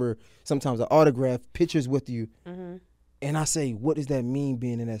your number, sometimes an autograph, pictures with you. And I say, what does that mean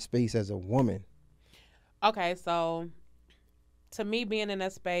being in that space as a woman? Okay, so to me, being in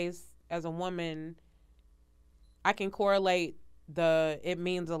that space as a woman, I can correlate it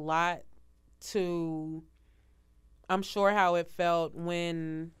means a lot to, I'm sure how it felt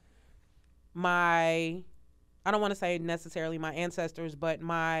when I don't want to say necessarily my ancestors, but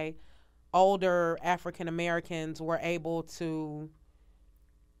my older African Americans were able to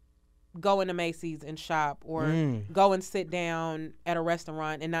go into Macy's and shop, or go and sit down at a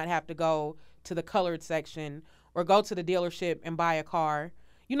restaurant and not have to go to the colored section or go to the dealership and buy a car.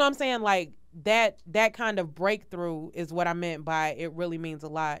 You know what I'm saying? Like that kind of breakthrough is what I meant by it really means a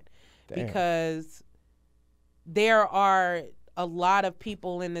lot. Damn. Because there are a lot of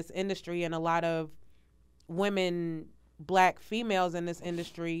people in this industry and a lot of women, black females in this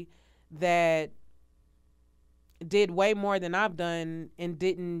industry that did way more than I've done and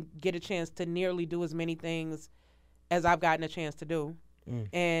didn't get a chance to nearly do as many things as I've gotten a chance to do.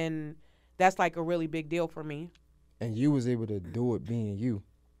 And that's like a really big deal for me. And you was able to do it being you.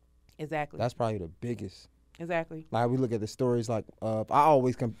 Exactly. That's probably the biggest. Exactly. Like we look at the stories like, I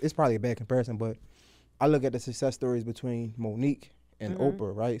always, it's probably a bad comparison, but I look at the success stories between Monique and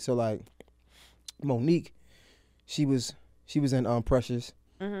Oprah, right? So like Monique, she was in Precious.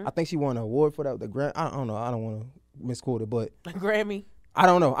 I think she won an award for that. I don't know. I don't want to misquote it, but a Grammy. I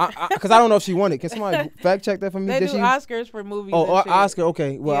don't know. Because I don't know if she won it. Can somebody fact check that for me? They do Oscars for movies. Oh, and shit. Oscar.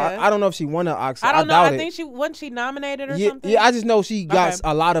 Okay. Well, yeah. I don't know if she won an Oscar. I don't know. Doubt I think she nominated or something. Yeah, I just know she got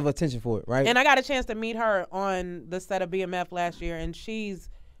a lot of attention for it, right? And I got a chance to meet her on the set of BMF last year, and she's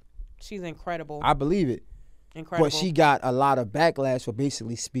incredible. I believe it. Incredible. But she got a lot of backlash for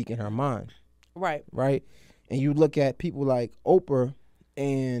basically speaking her mind. Right. Right. And you look at people like Oprah,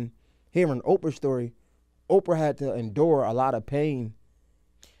 and hearing Oprah's story, Oprah had to endure a lot of pain,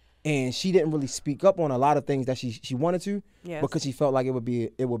 and she didn't really speak up on a lot of things that she wanted to, because she felt like it would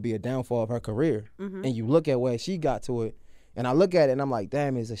be a downfall of her career. And you look at where she got to it, and I look at it and I'm like,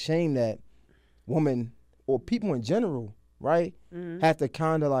 damn, it's a shame that women or people in general, right, have to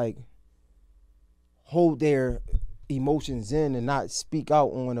kind of like hold their emotions in and not speak out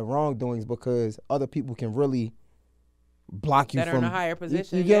on the wrongdoings, because other people can really block you that are from in a higher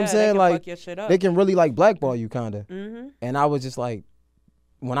position. You get what I'm saying? They can like fuck your shit up. They can really like blackball you kind of. And I was just like,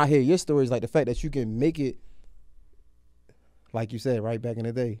 when I hear your stories, like the fact that you can make it, like you said, right back in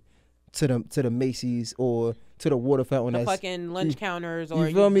the day, to the Macy's or to the water fountain, the fucking lunch counters, or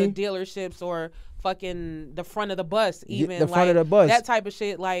the dealerships, or fucking the front of the bus, even the front of the bus. That type of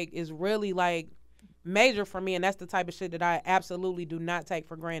shit like is really like major for me, and that's the type of shit that I absolutely do not take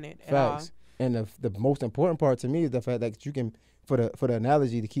for granted at all. And the most important part to me is the fact that you can, for the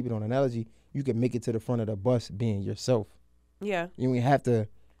analogy, to keep it on analogy, you can make it to the front of the bus being yourself. Yeah. You don't have to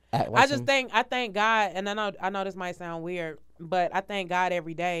act like I thank God, and I know this might sound weird, but I thank God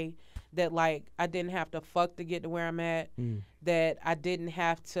every day that like I didn't have to fuck to get to where I'm at, that I didn't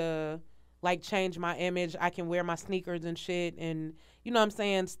have to like change my image. I can wear my sneakers and shit, and you know what I'm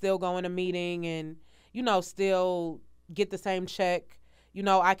saying, still go in a meeting and, you know, still get the same check. You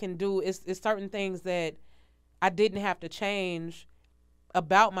know, I can do, it's certain things that I didn't have to change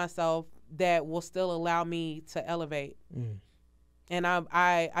about myself that will still allow me to elevate. And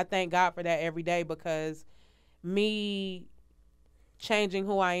I thank God for that every day, because me changing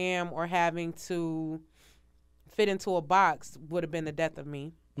who I am or having to fit into a box would have been the death of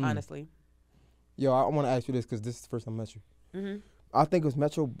me, honestly. Yo, I want to ask you this, because this is the first time I met you. I think it was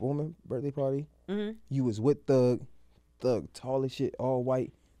Metro Boomin birthday party. You was with the tallest shit, all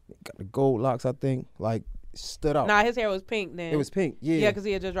white, got the gold locks, I think, like stood out. Nah, his hair was pink then. It was pink, yeah. Yeah, because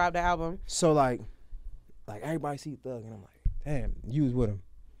he had just dropped the album. So like everybody see Thug, and I'm like, damn, you was with him.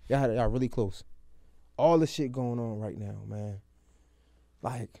 Y'all really close. All the shit going on right now, man.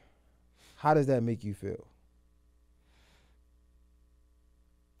 Like, how does that make you feel?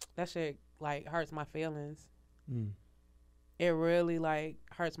 that shit like hurts my feelings. Mm. It really like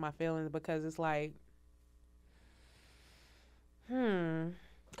hurts my feelings because it's like, because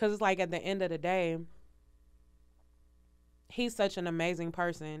it's like at the end of the day, he's such an amazing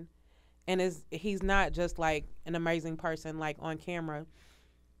person, and he's not just like an amazing person like on camera.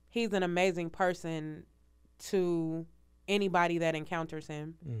 He's an amazing person to anybody that encounters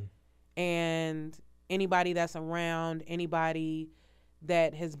him, and anybody that's around, anybody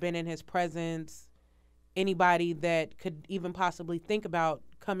that has been in his presence, anybody that could even possibly think about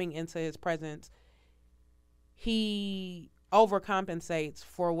coming into his presence. He overcompensates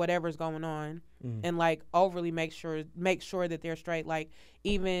for whatever's going on, and like overly make sure that they're straight. Like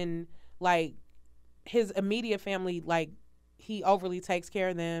even like his immediate family, like he overly takes care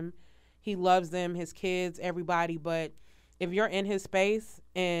of them. He loves them, his kids, everybody. But if you're in his space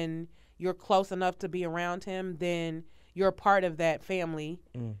and you're close enough to be around him, then you're a part of that family.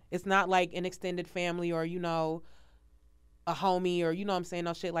 It's not like an extended family or, you know, a homie or, you know what I'm saying,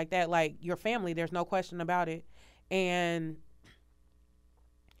 no shit like that. Like your family, there's no question about it. And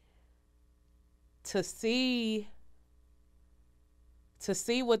to see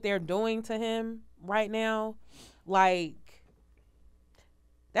what they're doing to him right now, like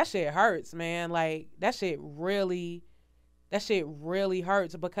that shit hurts, man. Like that shit really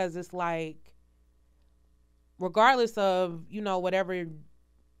hurts because it's like, regardless of, you know, whatever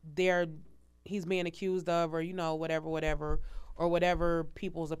he's being accused of, or, you know, whatever, or whatever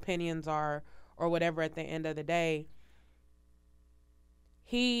people's opinions are, or whatever, at the end of the day,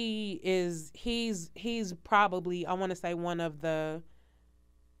 he's probably, I want to say, one of the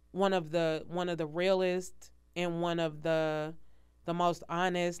realest, and one of the most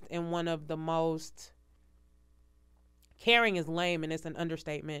honest, and one of the most caring is lame, and it's an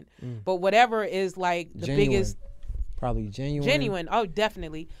understatement. But whatever is like the biggest, probably genuine. Oh,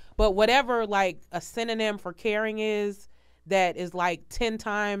 definitely. But whatever like a synonym for caring is, that is like 10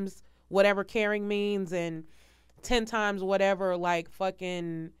 times whatever caring means, and 10 times whatever like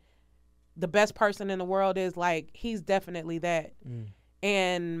fucking the best person in the world is, like he's definitely that.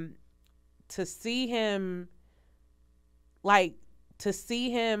 And to see him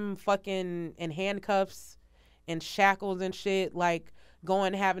fucking in handcuffs and shackles and shit, like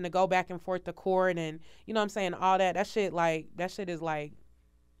having to go back and forth to court, and you know what I'm saying, all that shit is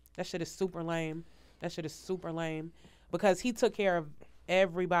super lame. That shit is super lame because he took care of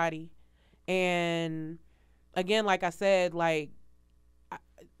everybody. And again, like I said, like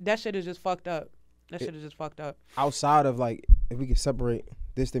that shit is just fucked up. Outside of like, if we could separate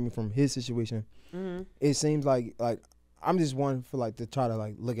this statement from his situation, it seems like I'm just one for like to try to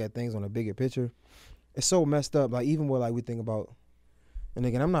like look at things on a bigger picture. It's so messed up. Like even what like we think about, and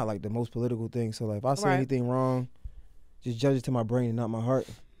again, I'm not like the most political thing, so like if I say anything wrong, just judge it to my brain and not my heart.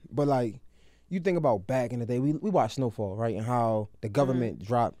 But like you think about back in the day, we watched Snowfall, right, and how the government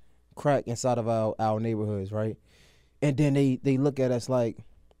dropped crack inside of our neighborhoods, right, and then they look at us like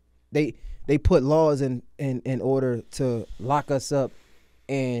they put laws in order to lock us up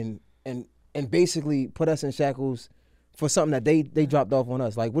and basically put us in shackles for something that they dropped off on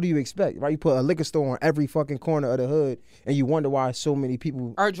us. Like, what do you expect, right? You put a liquor store on every fucking corner of the hood, and you wonder why so many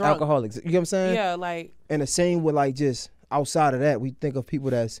people are drunk, alcoholics. You know what I'm saying? Yeah, like. And the same with like just outside of that, we think of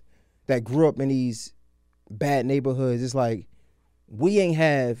people that grew up in these bad neighborhoods. It's like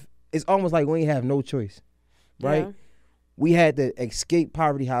it's almost like we ain't have no choice, right? Yeah. We had to escape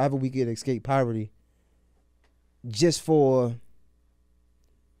poverty however we could escape poverty, just for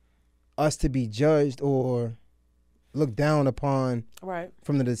us to be judged or looked down upon, right,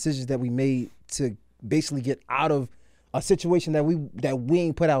 from the decisions that we made to basically get out of a situation that we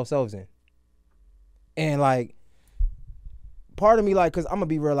ain't put ourselves in. And like, part of me, like, cause I'm gonna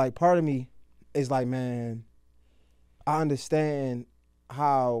be real, like, part of me is like, man, I understand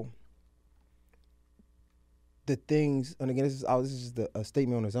how the things, and again, this is just a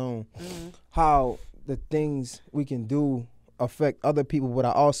statement on its own, how the things we can do affect other people, but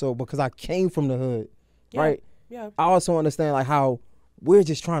I also, because I came from the hood, right? Yeah. I also understand like how we're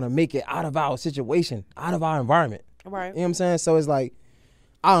just trying to make it out of our situation, out of our environment. Right. You know what I'm saying? So it's like,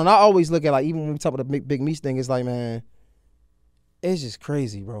 I don't know, I always look at like, even when we talk about the big Meech thing, it's like, man, it's just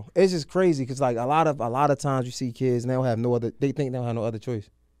crazy, bro. It's just crazy because like a lot of times you see kids and they think they don't have no other choice.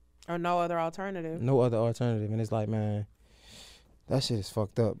 Or no other alternative. And it's like, man, that shit is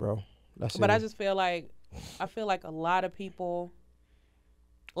fucked up, bro. I just feel like, a lot of people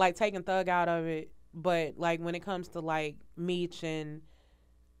like taking Thug out of it, but like when it comes to like Meech and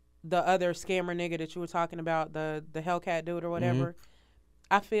the other scammer nigga that you were talking about, the Hellcat dude or whatever,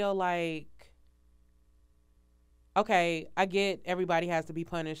 I feel like okay, I get everybody has to be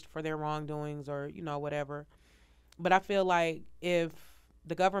punished for their wrongdoings or, you know, whatever. But I feel like if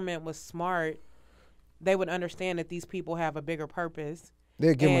the government was smart, they would understand that these people have a bigger purpose.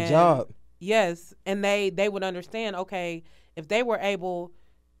 They'd give them a job. Yes, and they would understand, okay, if they were able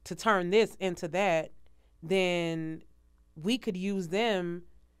to turn this into that, then we could use them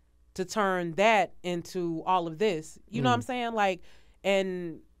to turn that into all of this. You know what I'm saying? Like,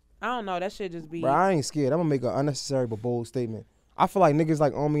 and I don't know, that should just be... Bro, I ain't scared. I'm gonna make an unnecessary but bold statement. I feel like niggas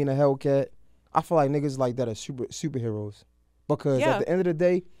like Omi and the Hellcat, I feel like niggas like that are superheroes. Because at the end of the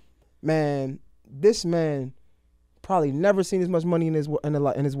day, man, this man probably never seen as much money in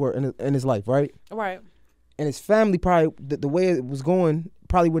his life, right? Right. And his family probably, the way it was going,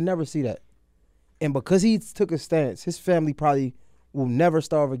 probably would never see that. And because he took a stance, his family probably will never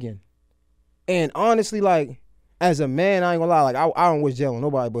starve again. And honestly, like, as a man, I ain't gonna lie, like, I don't wish jail on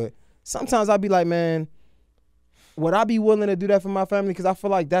nobody, but sometimes I be like, man, would I be willing to do that for my family? Because I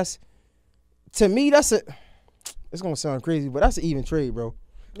feel like that's, to me, it's gonna sound crazy, but that's an even trade, bro.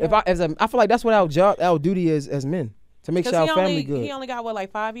 Yeah. I feel like that's what our duty is as men, to make sure our family good. He only got what,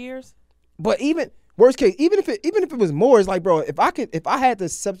 like 5 years? But even worst case, even if it was more, it's like, bro, if I had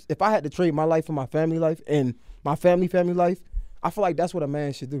to trade my life for my family life and my family life, I feel like that's what a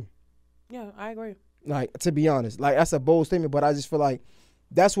man should do. Yeah, I agree. Like, to be honest, like, that's a bold statement, but I just feel like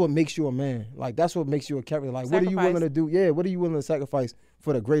that's what makes you a man. Like, that's what makes you a character. Like, what are you willing to do? Yeah, what are you willing to sacrifice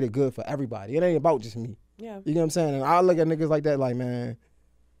for the greater good for everybody? It ain't about just me. Yeah. You know what I'm saying? And I look at niggas like that, like, man,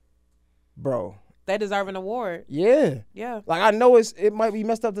 bro, they deserve an award. Yeah. Yeah. Like, I know it might be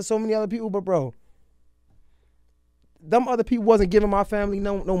messed up to so many other people, but bro, them other people wasn't giving my family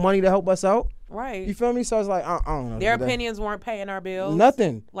no money to help us out. Right. You feel me? So it's like, I don't know. Their opinions weren't paying our bills.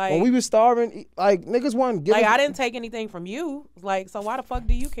 Nothing. Like, when we was starving, like, niggas wasn't giving. Like, I didn't take anything from you. Like, so why the fuck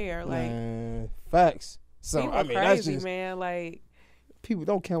do you care? Like, man, facts. So people I mean, crazy, that's just, man. Like, people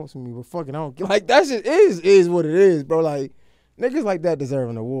don't counsel me, but fucking I don't like that shit is what it is, bro. Like, niggas like that deserve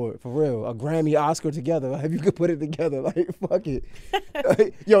an award, for real. A Grammy, Oscar together. Like, if you could put it together, like, fuck it.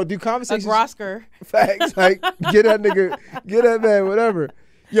 Like, yo, do conversations. A Groscar. Facts. Like, get that man, whatever.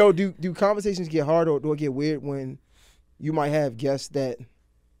 Yo, do conversations get hard or do it get weird when you might have guests that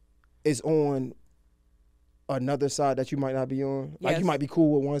is on another side that you might not be on? Like, you might be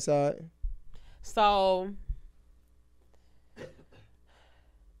cool with one side. So,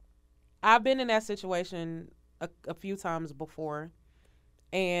 I've been in that situation a few times before,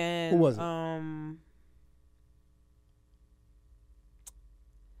 and who was it?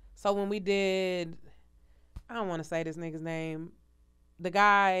 So when we did, I don't want to say this nigga's name. The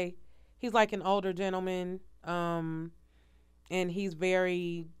guy, he's like an older gentleman, and he's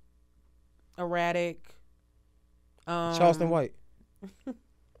very erratic. Charleston White.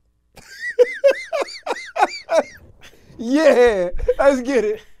 Yeah, let's get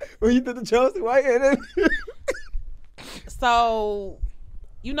it. When you did the Charleston White, and then so,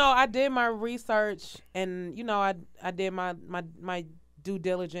 you know, I did my research, and you know, I did my due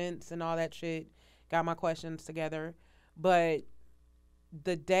diligence and all that shit. Got my questions together, but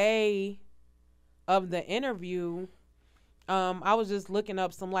the day of the interview, I was just looking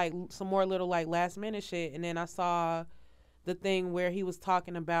up some more little like last minute shit, and then I saw the thing where he was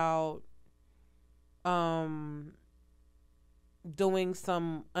talking about doing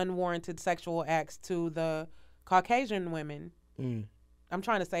some unwarranted sexual acts to the Caucasian women. I'm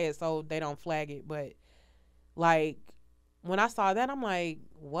trying to say it so they don't flag it, but like when I saw that, I'm like,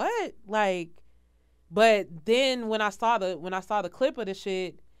 what? Like, but then when I saw the clip of the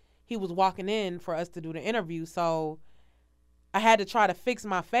shit, he was walking in for us to do the interview, so I had to try to fix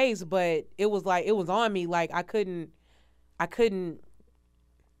my face, but it was like it was on me, like I couldn't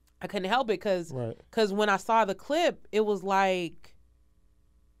help it because when I saw the clip, it was like,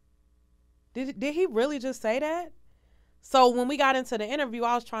 did he really just say that? So when we got into the interview,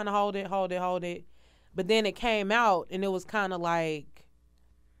 I was trying to hold it, but then it came out and it was kind of like,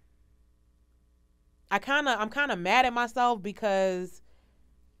 I'm kind of mad at myself because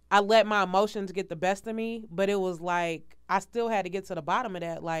I let my emotions get the best of me, but it was like I still had to get to the bottom of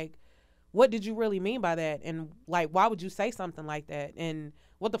that. Like, what did you really mean by that? And like, why would you say something like that? And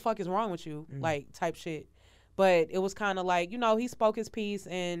what the fuck is wrong with you? Like, type shit. But it was kind of like, you know, he spoke his piece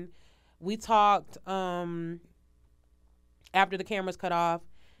and we talked after the cameras cut off,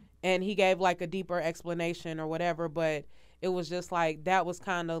 and he gave like a deeper explanation or whatever, but it was just like that was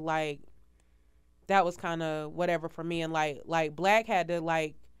kind of whatever for me. And like Black had to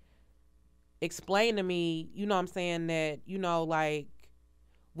like explain to me, you know what I'm saying, that, you know, like,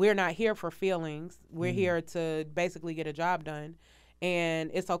 we're not here for feelings. We're here to basically get a job done.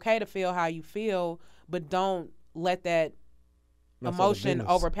 And it's okay to feel how you feel, but don't let that emotion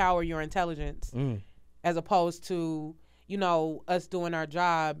overpower your intelligence, as opposed to, you know, us doing our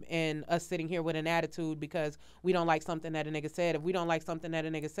job and us sitting here with an attitude because we don't like something that a nigga said. If we don't like something that a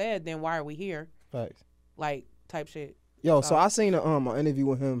nigga said, then why are we here? Facts. Like, type shit. Yo, so I seen an interview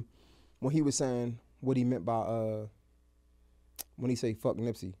with him when he was saying what he meant by when he say fuck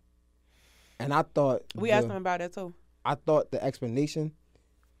Nipsey. And I thought we asked him about that too. I thought the explanation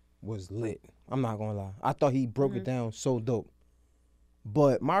was lit. I'm not gonna lie. I thought he broke it down so dope.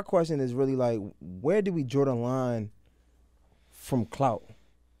 But my question is really like, where do we draw the line from clout? You know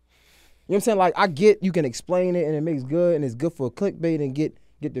what I'm saying? Like, I get you can explain it and it makes good and it's good for clickbait and get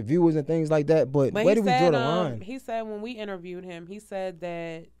the viewers and things like that. But where do we draw the line? He said when we interviewed him, he said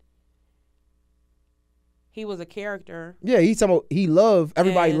that he was a character. Yeah,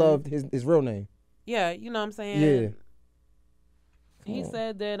 everybody loved his real name. Yeah, you know what I'm saying? Yeah. He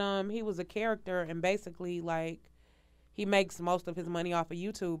said that he was a character and basically like he makes most of his money off of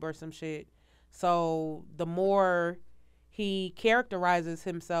YouTube or some shit. So the more he characterizes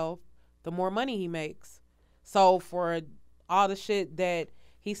himself, the more money he makes. So for all the shit that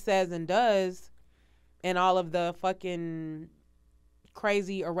he says and does and all of the fucking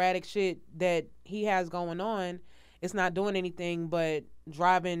crazy erratic shit that he has going on, it's not doing anything but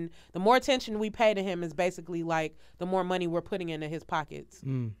driving. The more attention we pay to him is basically like the more money we're putting into his pockets.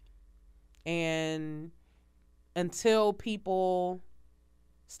 And until people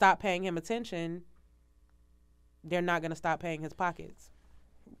stop paying him attention, they're not gonna stop paying his pockets.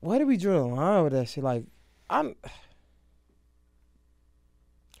 Why do we draw the line with that shit? Like,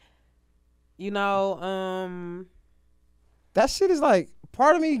 that shit is like,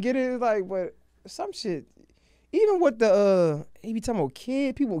 part of me get it is like, but some shit, even with the he be talking about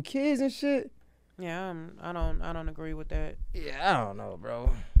people with kids and shit. Yeah, I don't agree with that. Yeah, I don't know,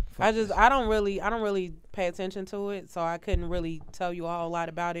 bro. I don't really pay attention to it, so I couldn't really tell you a whole lot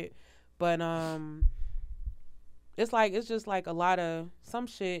about it. But it's just like a lot of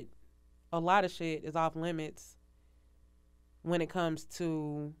shit is off limits when it comes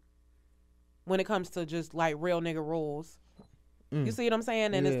to just like real nigga rules. You see what I'm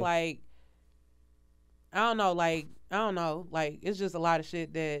saying? And it's like, I don't know, like it's just a lot of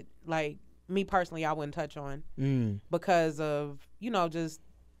shit that like me personally I wouldn't touch on because of, you know, just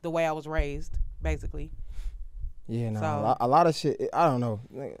the way I was raised, basically. Yeah, no, so, a lot of shit. I don't know.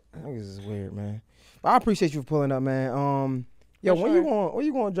 Niggas is weird, man. But I appreciate you for pulling up, man. Yo, when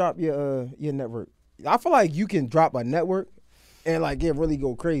you gonna drop your network? I feel like you can drop a network and like it really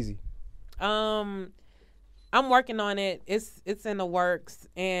go crazy. I'm working on it. It's in the works,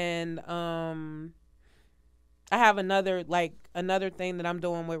 and I have another thing that I'm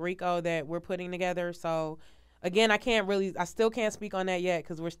doing with Rico that we're putting together. So again, I still can't speak on that yet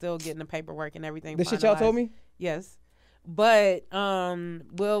because we're still getting the paperwork and everything. The shit y'all told me? Yes. But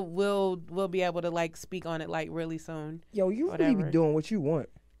we'll be able to like speak on it like really soon. Yo, you really be doing what you want.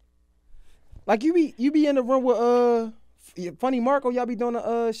 Like you be in the room with Funny Marco, y'all be doing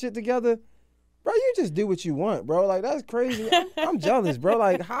the shit together. Bro, you just do what you want, bro. Like, that's crazy. I'm jealous, bro.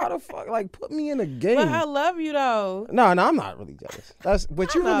 Like, how the fuck? Like, put me in a game. But I love you, though. No, I'm not really jealous.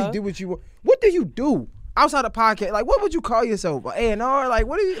 But you really do what you want. What do you do outside of podcast? Like, what would you call yourself? A&R? Like,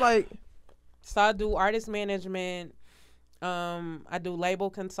 what do you, like? So, I do artist management. I do label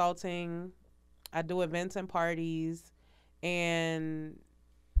consulting. I do events and parties. And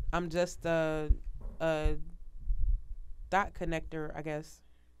I'm just a dot connector, I guess.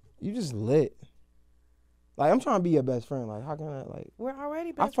 You just lit. Like, I'm trying to be your best friend. Like, how can I, like... We're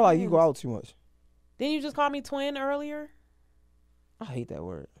already best friends. I feel like you go out too much. Didn't you just call me twin earlier? I hate that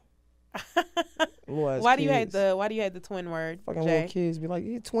word. Why do you hate the twin word, fucking Jay? Little kids be like,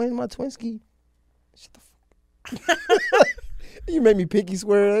 hey, twin, my twinski. Shut the fuck. You made me pinky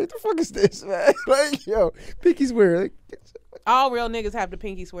swear. Like, what the fuck is this, man? Like, yo, pinky swear. Like, all real niggas have to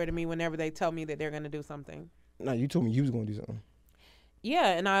pinky swear to me whenever they tell me that they're going to do something. No, you told me you was going to do something. Yeah,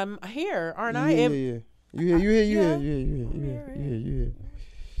 and I'm here, aren't I? Yeah. You here.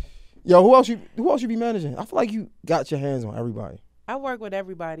 Yo, who else you be managing? I feel like you got your hands on everybody. I work with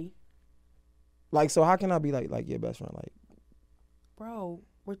everybody. Like, so how can I be like your best friend? Like, bro,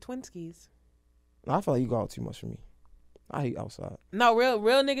 we're twinskies. I feel like you go out too much for me. I hate outside. No,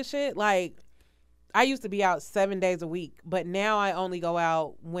 real nigga shit. Like, I used to be out 7 days a week, but now I only go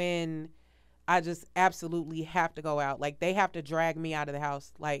out when I just absolutely have to go out. Like, they have to drag me out of the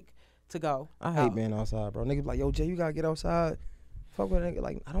house, like, to go. I hate being outside, bro. Niggas be like, yo, Jay, you gotta get outside. Fuck with a nigga.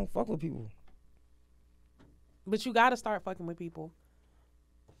 Like, I don't fuck with people. But you gotta start fucking with people.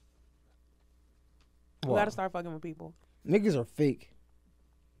 You gotta start fucking with people. Niggas are fake.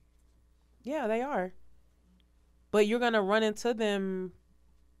 Yeah, they are. But you're going to run into them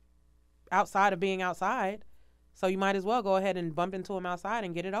outside of being outside. So you might as well go ahead and bump into them outside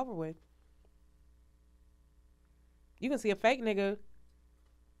and get it over with. You can see a fake nigga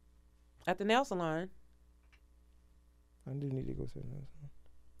at the nail salon. I do need to go to the nail salon.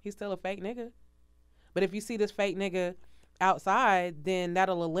 He's still a fake nigga. But if you see this fake nigga outside, then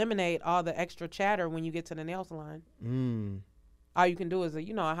that'll eliminate all the extra chatter when you get to the nail salon. All you can do is a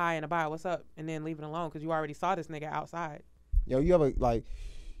hi and a bye, what's up, and then leave it alone because you already saw this nigga outside. Yo, you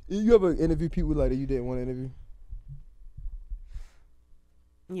ever interview people like that you didn't want to interview?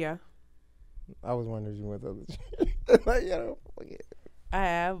 Yeah. I was wondering if you went to other I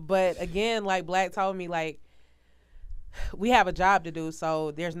have, but again, like Black told me, like, we have a job to do,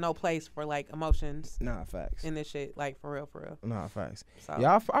 so there's no place for like emotions. Nah, facts. In this shit, like for real. Nah, facts. So,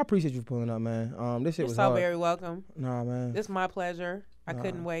 yeah, I appreciate you pulling up, man. This shit was so hard. very welcome. Nah, man. It's my pleasure. I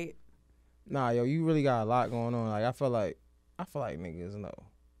couldn't wait. Nah, yo, you really got a lot going on. Like I feel like niggas know.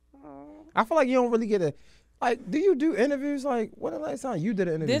 I feel like you don't really get a. Like, do you do interviews? Like, when the last time you did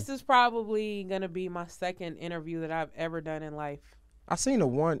an interview? This is probably gonna be my second interview that I've ever done in life. I seen the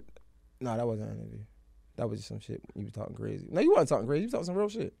one. No, that wasn't an interview. That was just some shit. You was talking crazy. No, you wasn't talking crazy. You was talking some real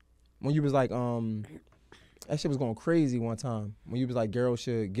shit. When you was like, that shit was going crazy one time. When you was like, girls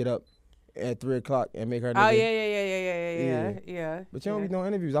should get up at 3:00 and make her. Oh yeah. But you don't be doing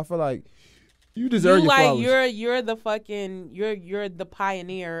interviews. I feel like you deserve your flowers. You're the fucking you're the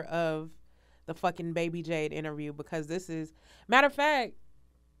pioneer of the fucking Baby Jade interview, because this is, matter of fact,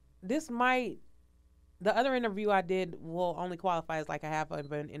 the other interview I did will only qualify as like a half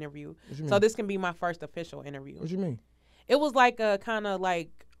of an interview. So this can be my first official interview. What you mean? It was like a kind of like,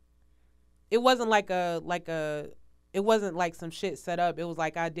 it wasn't like it wasn't like some shit set up. It was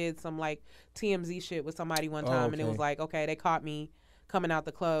like I did some like TMZ shit with somebody one time, and it was like, okay, they caught me coming out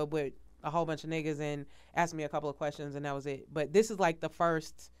the club with a whole bunch of niggas and asked me a couple of questions, and that was it. But this is like the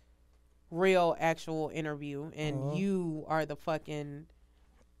first real actual interview, and you are the fucking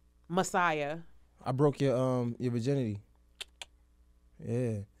messiah. I broke your virginity.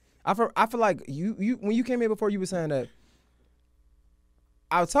 Yeah, I feel like you when you came here before, you were saying that.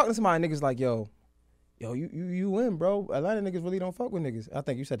 I was talking to somebody, niggas like, yo, you win, bro. Atlanta niggas really don't fuck with niggas. I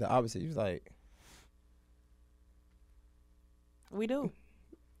think you said the opposite. You was like, we do.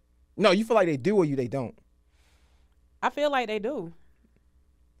 No, you feel like they do, or they don't? I feel like they do.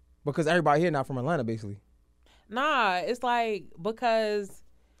 Because everybody here not from Atlanta, basically. Nah, it's like, because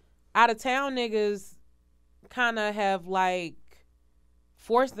out of town niggas kind of have like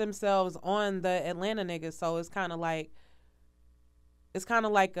forced themselves on the Atlanta niggas, so it's kind of like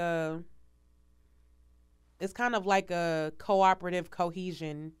a cooperative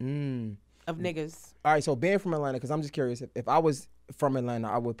cohesion of niggas. All right, so being from Atlanta, because I'm just curious, if I was from Atlanta,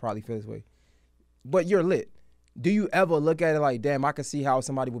 I would probably feel this way. But you're lit. Do you ever look at it like, damn, I can see how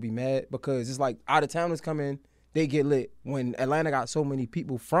somebody would be mad? Because it's like out of towners come in, they get lit. When Atlanta got so many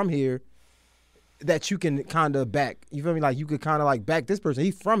people from here that you can kind of back. You feel me? Like you could kind of like back this person.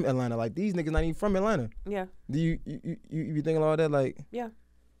 He from Atlanta. Like these niggas not even from Atlanta. Yeah. Do you be thinking all that? Like, yeah.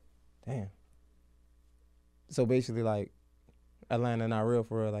 Damn. So basically, like, Atlanta not real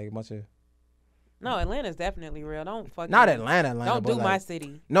for real. Like a bunch of. No, Atlanta's definitely real. Don't fucking. Not Atlanta. Don't do like, my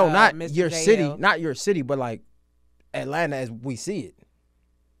city. No, not Mr. your JL. city. Not your city, but like Atlanta as we see it.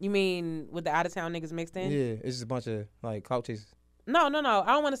 You mean with the out of town niggas mixed in? Yeah, it's just a bunch of like clout chasers. No. I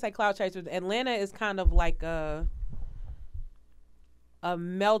don't want to say clout chasers. Atlanta is kind of like a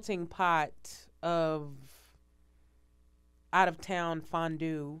melting pot of out of town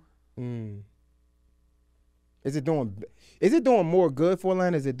fondue. Is it doing more good for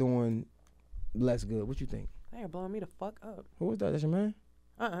Atlanta? Is it doing less good? What you think? They are blowing me the fuck up. Who was that? That's your man?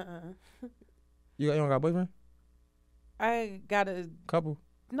 You don't got a boyfriend? I got a couple.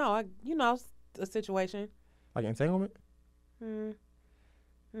 No, a situation. Like entanglement?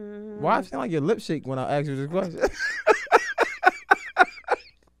 Why I feel like your lip shake when I ask you this question?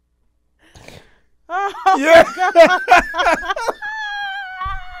 Oh, yeah.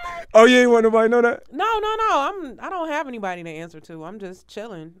 Oh, you ain't want nobody to know that? No. I don't have anybody to answer to. I'm just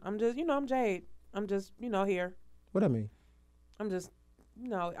chilling. I'm just, I'm Jade. I'm just, here. What that mean? I'm just,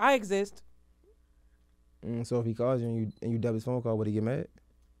 I exist. So if he calls you and you dub his phone call, would he get mad?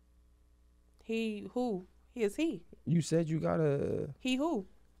 He who? He is he. You said you got a. He who?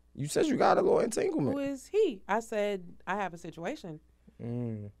 You said you got a little entanglement. Who is he? I said I have a situation.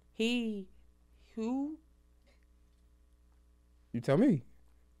 He who? You tell me.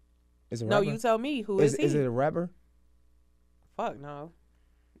 Is it no, you tell me. Who is he? Is it a rapper? Fuck no.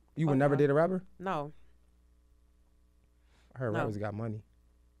 You would never date a rapper? No. I heard rappers got money.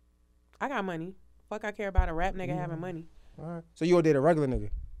 I got money. Fuck, I care about a rap nigga having money. All right. So you would date a regular nigga?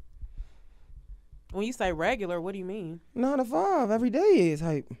 When you say regular, what do you mean? 9 to 5 every day is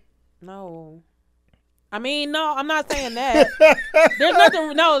hype. No. I mean, no, I'm not saying that. There's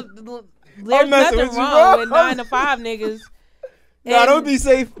nothing. No, there's nothing wrong with 9 to 5 niggas. Nah, don't be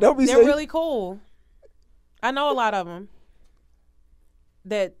safe. Don't be safe. They're really cool. I know a lot of them.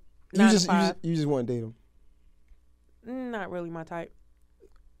 That 9 to 5. You just want to date them. Not really my type.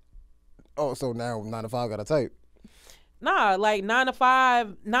 Oh, so now 9 to 5 got a type. Nah, like 9 to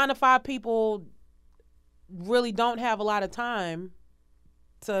 5 people really don't have a lot of time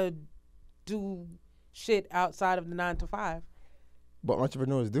to do shit outside of the 9 to 5. But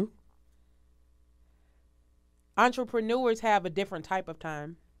entrepreneurs do. Entrepreneurs have a different type of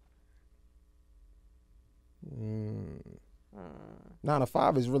time. 9 to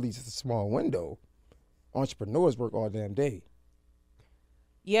 5 is really just a small window. Entrepreneurs work all damn day.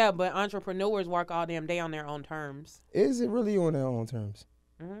 Yeah, but entrepreneurs work all damn day on their own terms. Is it really on their own terms?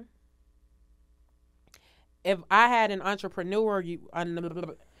 Mm-hmm. If I had an entrepreneurial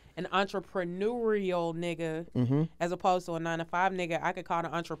nigga as opposed to a 9 to 5 nigga, I could call the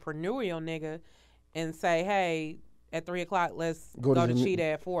entrepreneurial nigga and say, hey, at 3 o'clock, let's go to Cheetah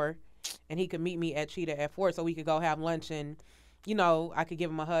at 4. And he could meet me at Cheetah at 4 so we could go have lunch and, you know, I could give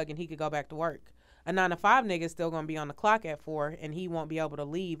him a hug and he could go back to work. A 9 to 5 nigga is still going to be on the clock at 4 and he won't be able to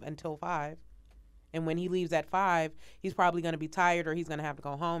leave until 5. And when he leaves at 5, he's probably going to be tired or he's going to have to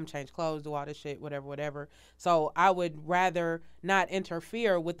go home, change clothes, do all this shit, whatever. So I would rather not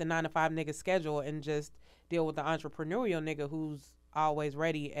interfere with the 9 to 5 nigga's schedule and just deal with the entrepreneurial nigga who's always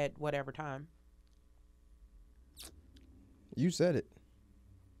ready at whatever time. You said it.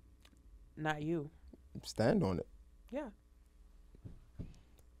 Not you. Stand on it. Yeah.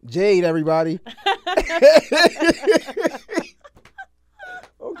 Jade, everybody.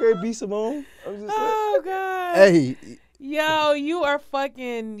 Okay, B. Simone. Oh, God. Hey. Yo, you are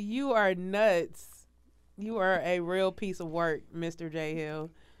nuts. You are a real piece of work, Mr. J.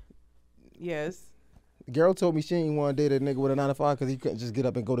 Hill. Yes. The girl told me she ain't want to date a nigga with a 9 to 5 because he couldn't just get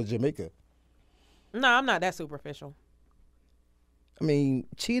up and go to Jamaica. No, I'm not that superficial. I mean,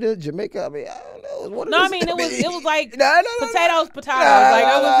 Cheetah, Jamaica. I mean, I don't know. It was like potatoes. Like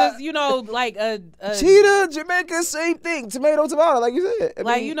it was just, you know, like a Cheetah, Jamaica, same thing. Tomato. Like you said.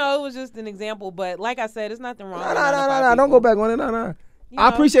 I mean, you know, it was just an example. But like I said, it's nothing wrong. No. Don't go back on it. No. I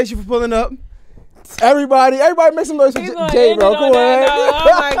appreciate you for pulling up. Everybody make some noise for Jay, bro. Come on.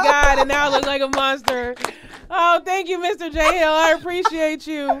 Oh my God! And now it looks like a monster. Oh, thank you, Mr. J. Hill. I appreciate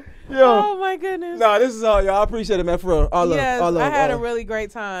you. Yo. Oh my goodness. Nah, this is all, y'all. I appreciate it, man. For real. All love. I had a really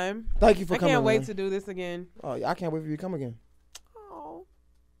great time. Thank you for coming. I can't wait to do this again. Oh, yeah, I can't wait for you to come again. Oh.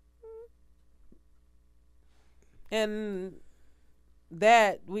 And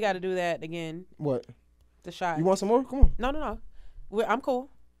that we got to do that again. What? The shot. You want some more? Come on. No. I'm cool.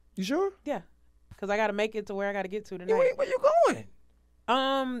 You sure? Yeah. Because I got to make it to where I got to get to tonight. Where you going?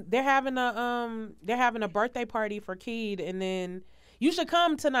 They're having a birthday party for Keed, and then you should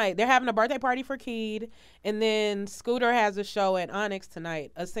come tonight. They're having a birthday party for Keed, and then Scooter has a show at Onyx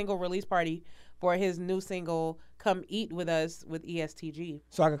tonight, a single release party for his new single, Come Eat With Us with ESTG.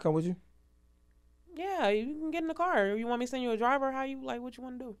 So I can come with you? Yeah, you can get in the car. You want me to send you a driver? What you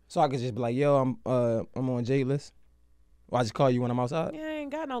want to do? So I could just be like, yo, I'm on Jade list. Or I just call you when I'm outside? Yeah, I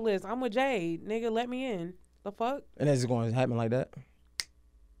ain't got no list. I'm with Jade. Nigga, let me in. The fuck? And that's just going to happen like that?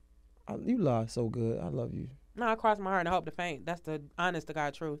 You lie so good. I love you. No, I cross my heart and I hope to faint. That's the honest to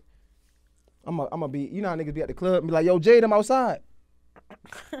God truth. I'm gonna be, you know how niggas be at the club and be like, yo, Jade, I'm outside.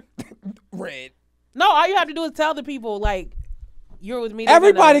 Red. No, all you have to do is tell the people, like, you're with me.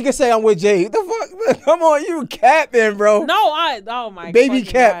 Everybody can say I'm with Jade. The fuck? Come on, you capping, bro. No, oh my Baby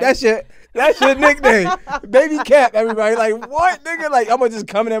Cap. God. That's your nickname. Baby Cap, everybody. Like, what, nigga? Like, I'm going to just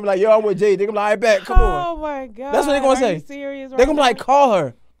come in and be like, yo, I'm with Jade. They're going to be like, I bet. Come on. Oh, my God. That's what they're going to say. Are you serious? They're going to be like, call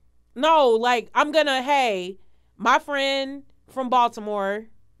her. No, like, I'm going to, hey, my friend from Baltimore,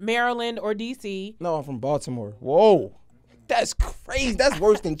 Maryland, or D.C. No, I'm from Baltimore. Whoa. That's crazy. That's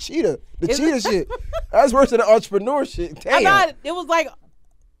worse than Cheetah. Cheetah shit. That's worse than the entrepreneur shit. Damn. I thought it was, like,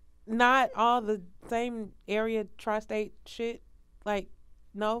 not all the same area, tri-state shit. Like,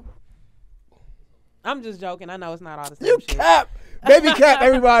 no. I'm just joking. I know it's not all the same shit. You cap. Baby Cap,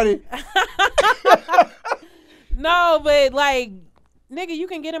 everybody. No, but, like, nigga, you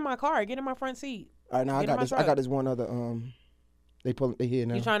can get in my car. Get in my front seat. All right, now I got this one other, they here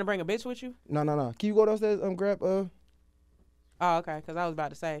now. You trying to bring a bitch with you? No. Can you go downstairs, grab, Oh, okay, because I was about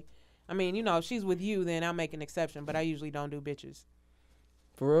to say. I mean, you know, if she's with you, then I'll make an exception, but I usually don't do bitches.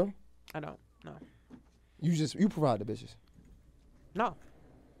 For real? I don't, no. You provide the bitches? No.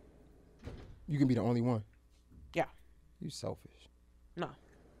 You can be the only one. Yeah. You selfish. No.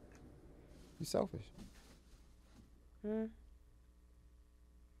 You selfish.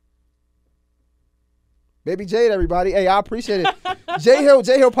 Baby Jade, everybody. Hey, I appreciate it. J Hill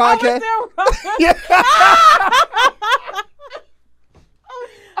podcast.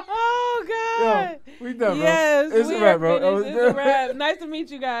 Oh God. Yo, we done, bro. Yes, It's a wrap, bro. It's a wrap. Nice to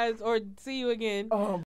meet you guys or see you again.